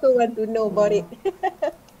 I also want to know about it.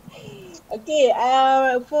 Okay,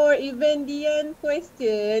 for Dian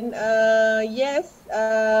question, yes,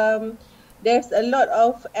 there's a lot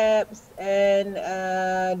of apps and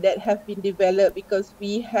that have been developed because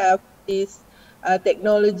we have this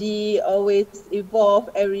technology always evolve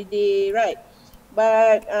every day, right?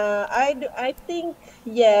 But I think,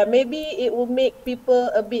 yeah, maybe it will make people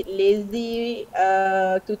a bit lazy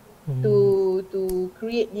to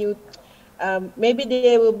create new. Maybe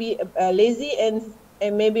they will be lazy and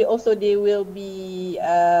maybe also they will be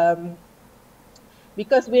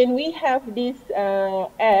because when we have these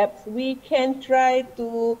apps, we can try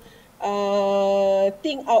to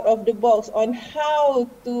think out of the box on how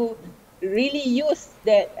to really use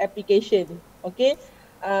that application. Okay.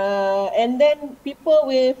 And then people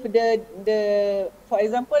with for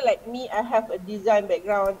example, like me, I have a design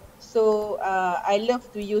background, so I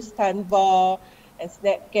love to use Canva and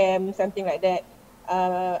Snapcam, something like that.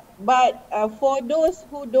 But for those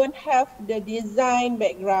who don't have the design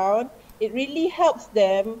background, it really helps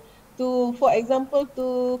them to, for example,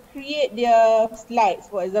 to create their slides.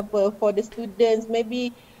 For example, for the students,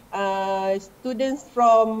 maybe students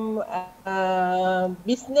from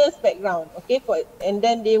business background, okay, and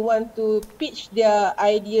then they want to pitch their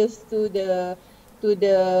ideas to the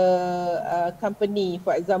company,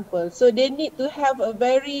 for example. So they need to have a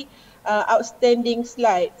very outstanding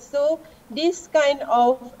slide. So this kind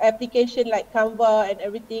of application like Canva and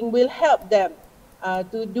everything will help them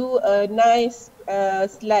to do a nice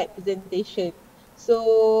slide presentation.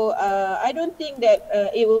 So I don't think that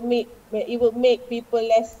it will make people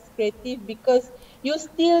less creative, because you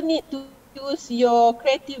still need to use your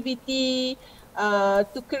creativity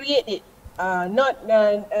to create it. Not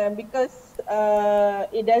because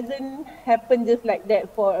it doesn't happen just like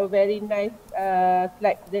that for a very nice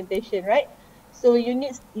slide presentation, right? So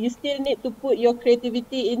you still need to put your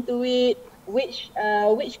creativity into it. Which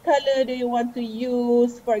color do you want to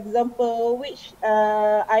use? For example, which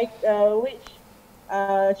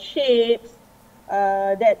shapes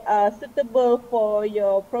that are suitable for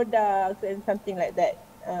your products and something like that.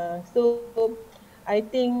 So I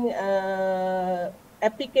think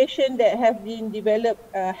application that have been developed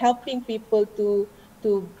helping people to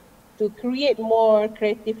create more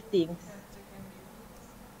creative things.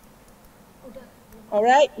 All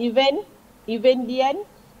right, Dian,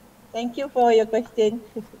 thank you for your question.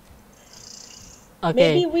 Okay.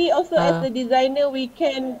 Maybe we also, as the designer, we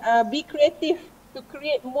can be creative to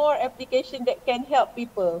create more application that can help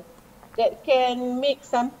people, that can make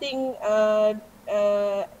something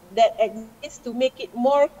that exists to make it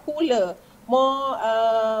more cooler,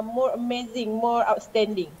 more amazing, more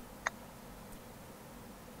outstanding.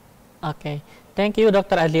 Okay, thank you,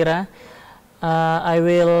 Dr. Adzira. I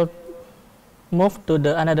will move to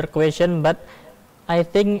the another question, but I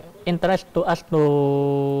think interest to us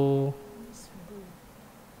to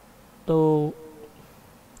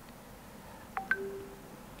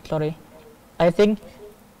sorry. I think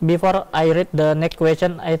before I read the next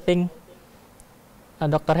question, I think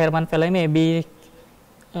Dr. Herman Vele maybe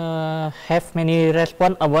have many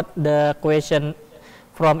response about the question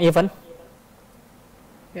from Ivan.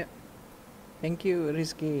 Thank you,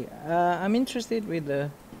 Rizky. I'm interested with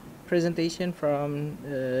the presentation from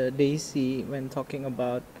Daisy when talking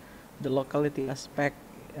about the locality aspect.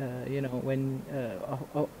 When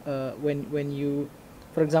you,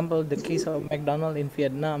 for example, the case of McDonald's in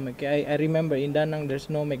Vietnam. Okay, I remember in Da Nang there's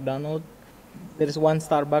no McDonald's. There's one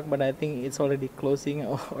Starbucks, but I think it's already closing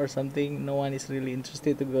or something. No one is really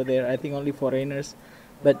interested to go there. I think only foreigners.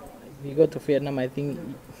 But if you go to Vietnam, I think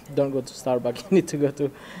don't go to Starbucks. You need to go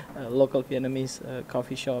to local Vietnamese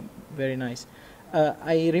coffee shop. Very nice.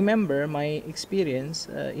 I remember my experience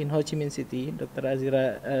in Ho Chi Minh City. Dr.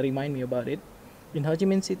 Adzira remind me about it. In Ho Chi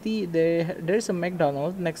Minh City, there's a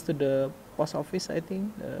McDonald's next to the post office, I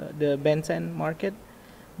think, the Ben Thanh Market.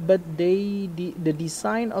 But the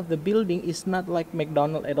design of the building is not like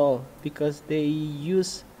McDonald's at all, because they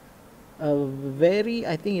use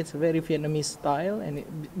I think it's a very Vietnamese style, and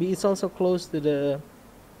it's also close to the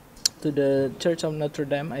Church of Notre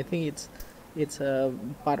Dame. I think it's a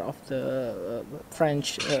part of the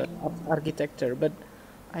French architecture. But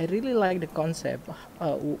I really like the concept,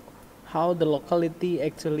 how the locality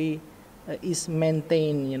actually is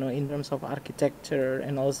maintained, in terms of architecture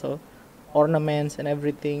and also ornaments and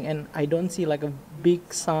everything. And I don't see like a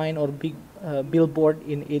big sign or big billboard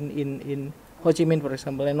in Ho Chi Minh, for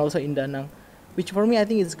example, and also in Da Nang, which for me I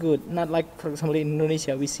think is good. Not like, for example, in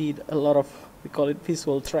Indonesia we see a lot of, we call it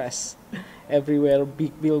visual trash everywhere,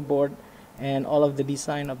 big billboard, and all of the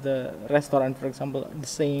design of the restaurant, for example, the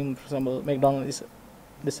same. For example, McDonald's is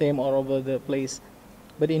the same all over the place.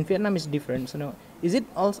 But in Vietnam it's different. So is it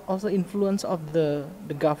also influence of the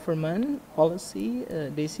government policy,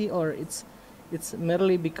 they see, or it's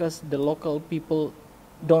merely because the local people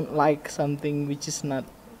don't like something which is not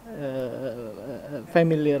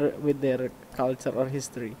familiar with their culture or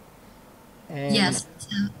history? And Yes.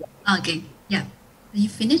 Okay. Yeah. Are you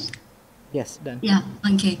finished? Yes, done. Yeah.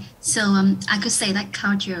 Okay. So I could say that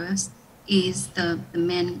culture is the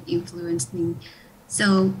main influencing.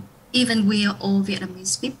 So even we are all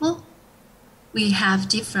Vietnamese people, we have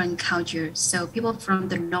different cultures. So people from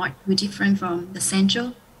the north were different from the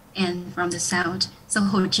central and from the south. So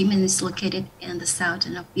Ho Chi Minh is located in the south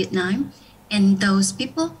of Vietnam, and those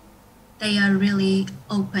people, they are really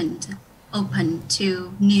open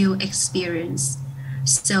to new experience.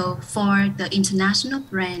 So for the international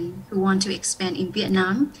brand who want to expand in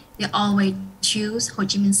Vietnam, they always choose Ho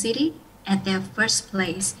Chi Minh City at their first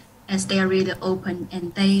place, as they are really open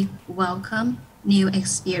and they welcome new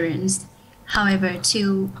experience. However,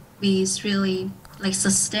 to be really like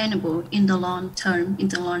sustainable in the long term, in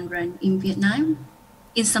the long run in Vietnam,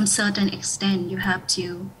 in some certain extent, you have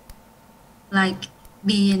to like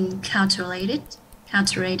be culturated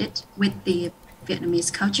with the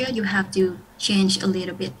Vietnamese culture. You have to change a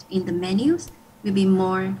little bit in the menus, maybe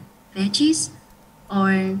more veggies,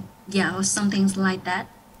 or some things like that.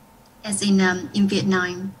 As in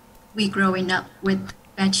Vietnam, we growing up with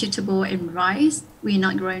vegetable and rice. We're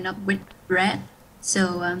not growing up with bread.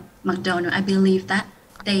 So McDonald's, I believe that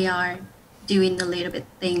they are doing a little bit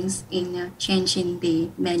things in changing the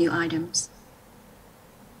menu items.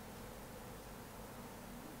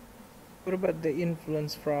 What about the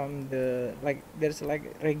influence from there's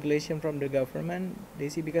regulation from the government, they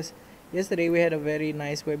see? Because yesterday we had a very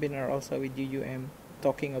nice webinar also with UUM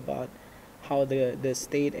talking about how the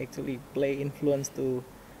state actually play influence to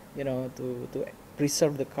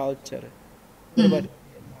preserve the culture. What about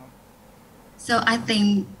So I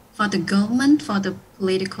think for the government, for the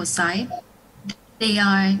political side, they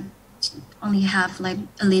are only have like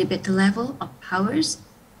a little bit the level of powers,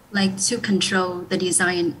 like to control the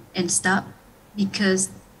design and stuff. Because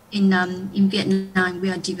in Vietnam, we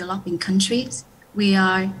are developing countries. We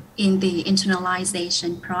are in the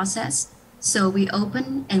internationalization process. So we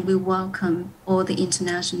open and we welcome all the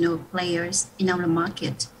international players in our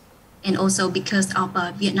market. And also because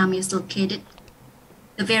our Vietnam is located,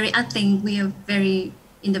 I think we are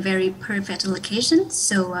in the very perfect location.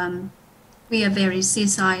 So we are very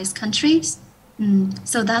seaside countries.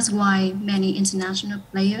 So that's why many international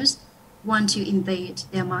players want to invade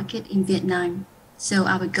their market in Vietnam. So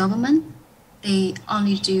our government, they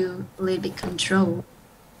only do a little bit control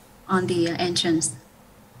on the entrance.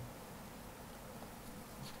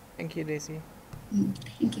 Thank you, Daisy.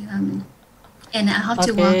 Thank you, Amin. And I hope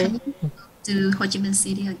to welcome you to Ho Chi Minh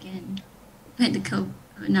City again when the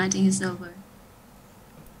COVID-19 is over.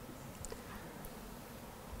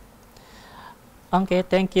 Okay,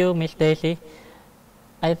 thank you, Miss Daisy.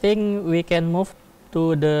 I think we can move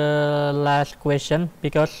to the last question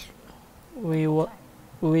because we are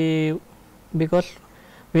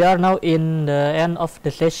now in the end of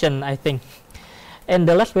the session, I think. And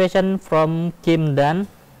the last question from Kim Dan.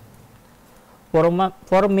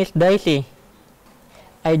 For Miss Daisy,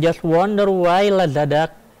 I just wonder why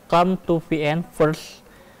Lazada come to VN first,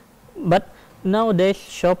 but nowadays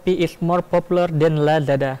Shopee is more popular than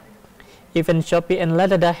Lazada. Even Shopee and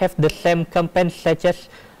Lazada have the same campaigns such as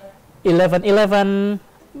 11/11,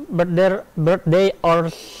 birthday or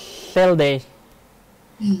sale day.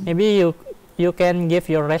 Maybe you can give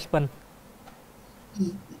your response.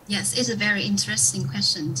 Yes, it's a very interesting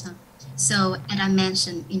question. So as I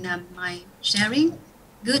mentioned in my sharing,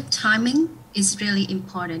 good timing is really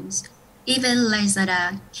important. Even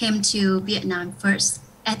Lazada came to Vietnam first.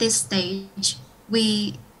 At this stage,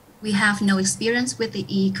 we have no experience with the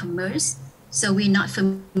e-commerce, so we're not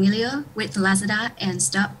familiar with Lazada and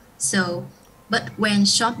stuff. So, but when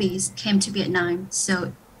Shopee came to Vietnam,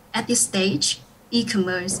 so at this stage,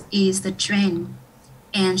 e-commerce is the trend,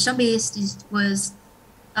 and Shopee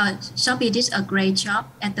did a great job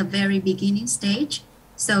at the very beginning stage.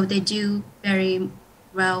 So they do very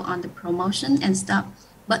well on the promotion and stuff.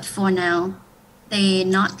 But for now, they're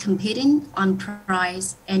not competing on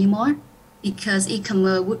price anymore because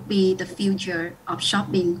e-commerce would be the future of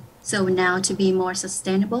shopping. So now to be more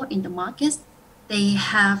sustainable in the market, they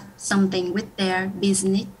have something with their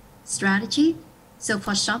business strategy. So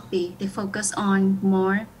for Shopee, they focus on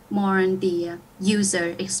more on the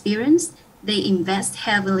user experience. They invest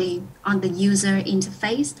heavily on the user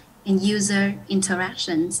interface and user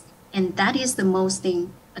interactions. And that is the most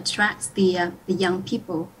thing attracts the young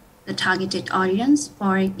people, the targeted audience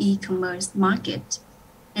for e-commerce market.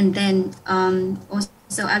 And then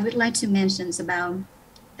also I would like to mention about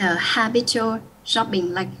the habitual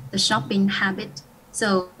shopping, like the shopping habit.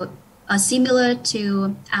 So similar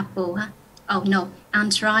to Apple,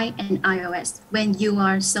 Android and iOS. When you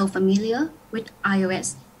are so familiar with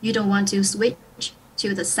iOS, you don't want to switch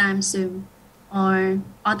to the Samsung or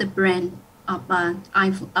other brand of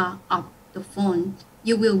the phone.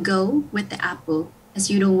 You will go with the Apple as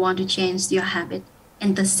you don't want to change your habit.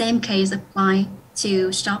 And the same case apply to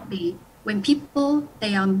Shopee. When people,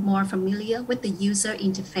 they are more familiar with the user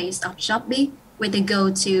interface of Shopee, when they go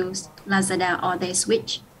to Lazada or they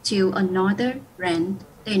switch to another brand,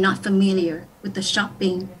 they're not familiar with the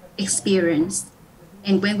shopping experience.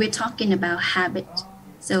 And when we're talking about habit,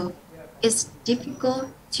 so it's difficult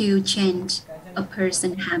to change a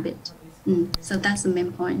person's habit. So that's the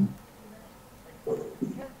main point.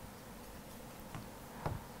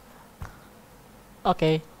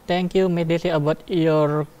 Okay, thank you, Medisi, about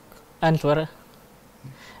your answer.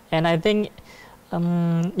 And I think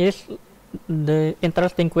it's the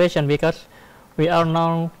interesting question because we are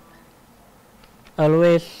now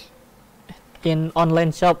always in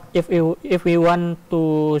online shop. If we want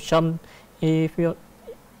to shop,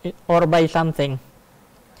 or buy something.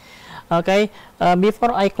 Okay,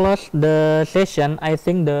 before I close the session, I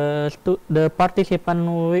think the participant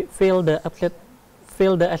will fill the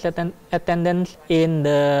attendance in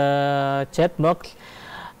the chat box,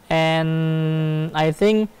 and I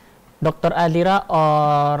think Dr. Adzira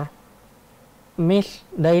or Miss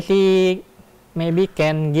Daisy maybe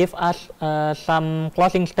can give us some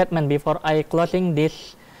closing statement before I closing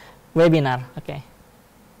this webinar. Okay.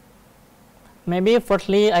 Maybe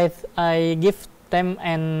firstly I give time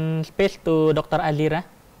and space to Dr. Adzira.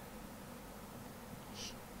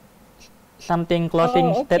 Something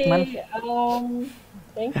closing statement.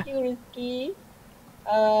 Thank you, Rizky.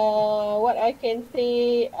 What I can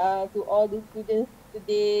say to all the students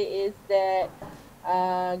today is that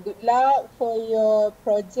good luck for your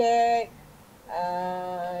project.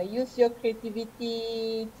 Use your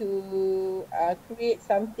creativity to create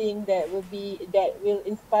something that will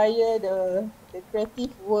inspire the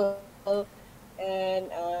creative world, and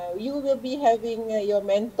you will be having your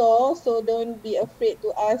mentor, so don't be afraid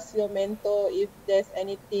to ask your mentor if there's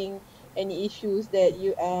any issues that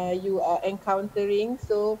you are encountering.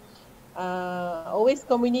 So always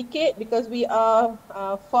communicate, because we are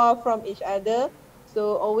far from each other.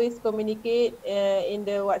 So always communicate in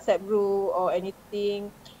the WhatsApp group or anything,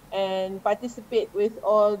 and participate with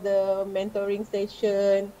all the mentoring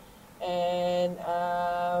session. And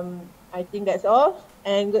I think that's all.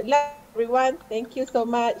 And good luck, everyone. Thank you so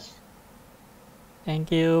much. Thank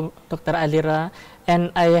you, Dr. Adzira.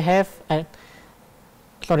 And I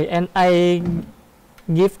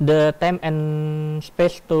give the time and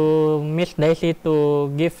space to Miss Daisy to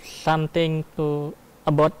give something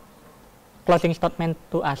about closing statement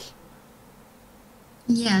to us.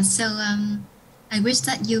 Yeah, so I wish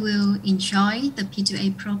that you will enjoy the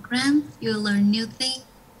P2A program. You'll learn new things,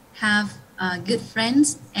 have good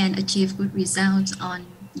friends, and achieve good results on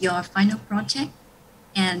your final project,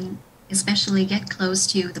 and especially get close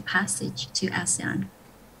to the passage to ASEAN.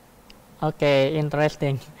 Okay,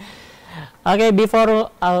 interesting. Okay,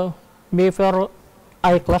 before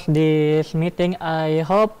I close this meeting, I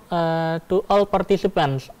hope to all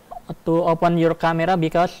participants to open your camera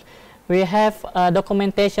because we have a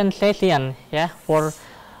documentation session, yeah, for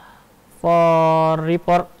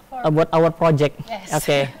report about our project. Yes.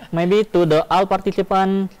 Okay, maybe to the all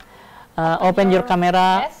participants, open your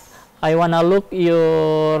camera. Yes. I wanna look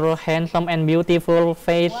your handsome and beautiful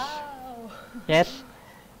face. Wow. Yes,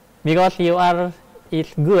 because you are is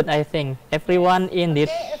good. I think everyone in this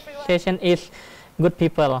session is good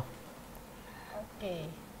people. Okay.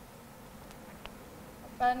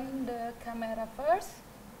 Open the camera first.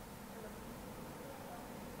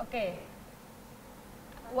 Okay.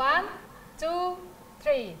 1, 2,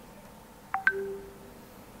 3.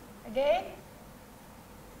 Again.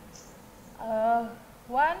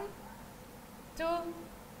 1, 2,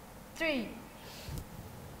 3.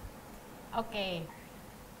 Okay.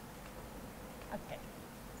 Okay.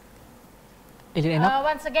 Is it enough?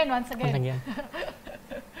 Once again. Once again.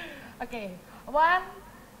 Okay. 1,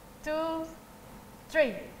 2,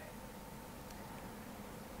 3.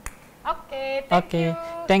 Okay. Thank you.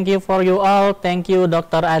 Thank you for you all. Thank you,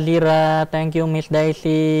 Dr. Adzira. Thank you, Miss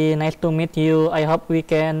Daisy. Nice to meet you. I hope we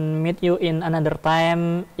can meet you in another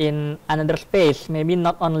time, in another space. Maybe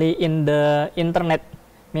not only in the internet.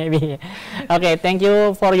 Maybe. Okay. Thank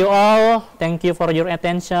you for you all. Thank you for your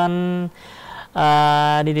attention.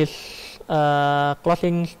 This is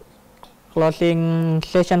closing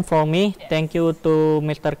session for me. Thank you to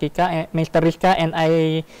Mr. Rizka, and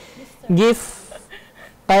I give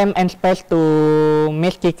time and space to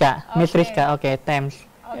Miss Kika, Miss Rizka. Okay, thanks.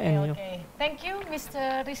 Okay. Thank you,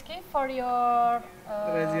 Mr. Rizky, for your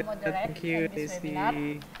moderate Thank you, this Daisy.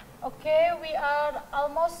 webinar. Okay, we are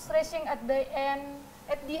almost reaching at the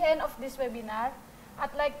end of this webinar.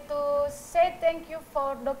 I'd like to say thank you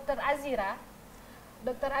for Dr. Adzira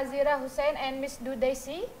Husain and Miss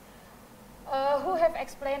Daisy, who have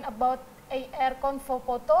explained about AR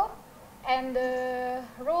ConvoPhoto and the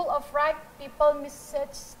rule of right people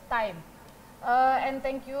message time. And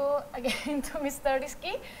thank you again to Mr.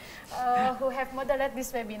 Rizky, who have moderated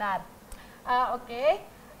this webinar. Okay,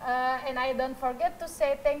 and I don't forget to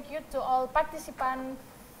say thank you to all participants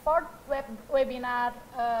for webinar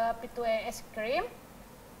P2A Ice Cream.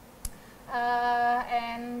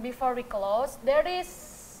 And before we close, there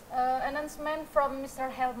is announcement from Mr.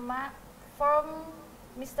 Herman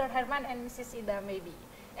and Mrs. Ida maybe.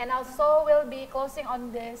 And also will be closing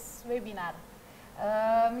on this webinar.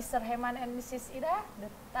 Mr. Herman and Mrs. Ida, the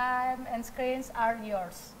time and screens are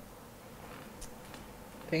yours.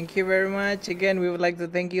 Thank you very much. Again, we would like to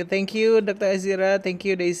thank you. Thank you, Dr. Adzira. Thank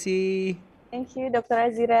you, Daisy. Thank you, Dr.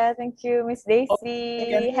 Adzira. Thank you, Miss Daisy.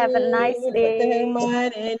 Thank Have a nice you, day. Dr.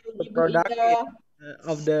 Herman and The Ibu product Ida.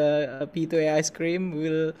 of the P2A ice cream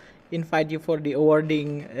will invite you for the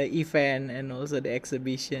awarding event and also the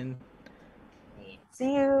exhibition.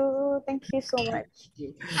 See you. Thank you so much.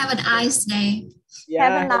 Have a nice day.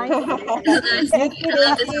 Have a nice day. Thank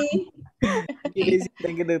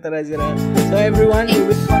you, Dr. Adzira. So everyone, we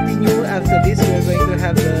will continue after this. We are going to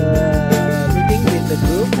have the meeting with the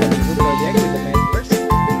group project with the members.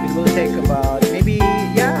 It will take about maybe,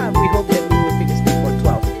 we hope that we will finish before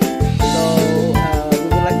 12. So we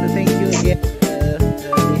would like to thank you again,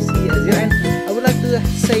 Daisy, Adzira, and I would like to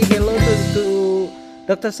say hello to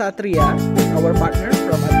Dr. Satria, our partner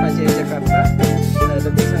from Atmajaya, Jakarta.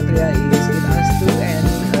 Dr. Satria is with us too, and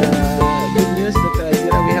good news, Dr.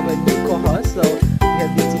 Adzira, we have a new co-host. So we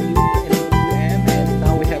have DTU and UM, and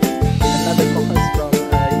now we have another co-host from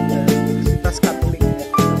Universitas Katolik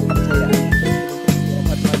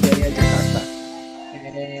Atmajaya, Jakarta.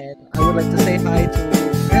 And I would like to say hi to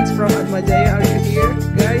friends from Atmajaya. Are you here,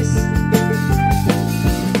 guys?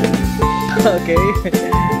 Okay,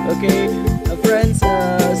 okay. Friends,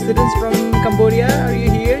 students from Cambodia, are you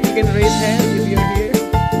here? You can raise hand.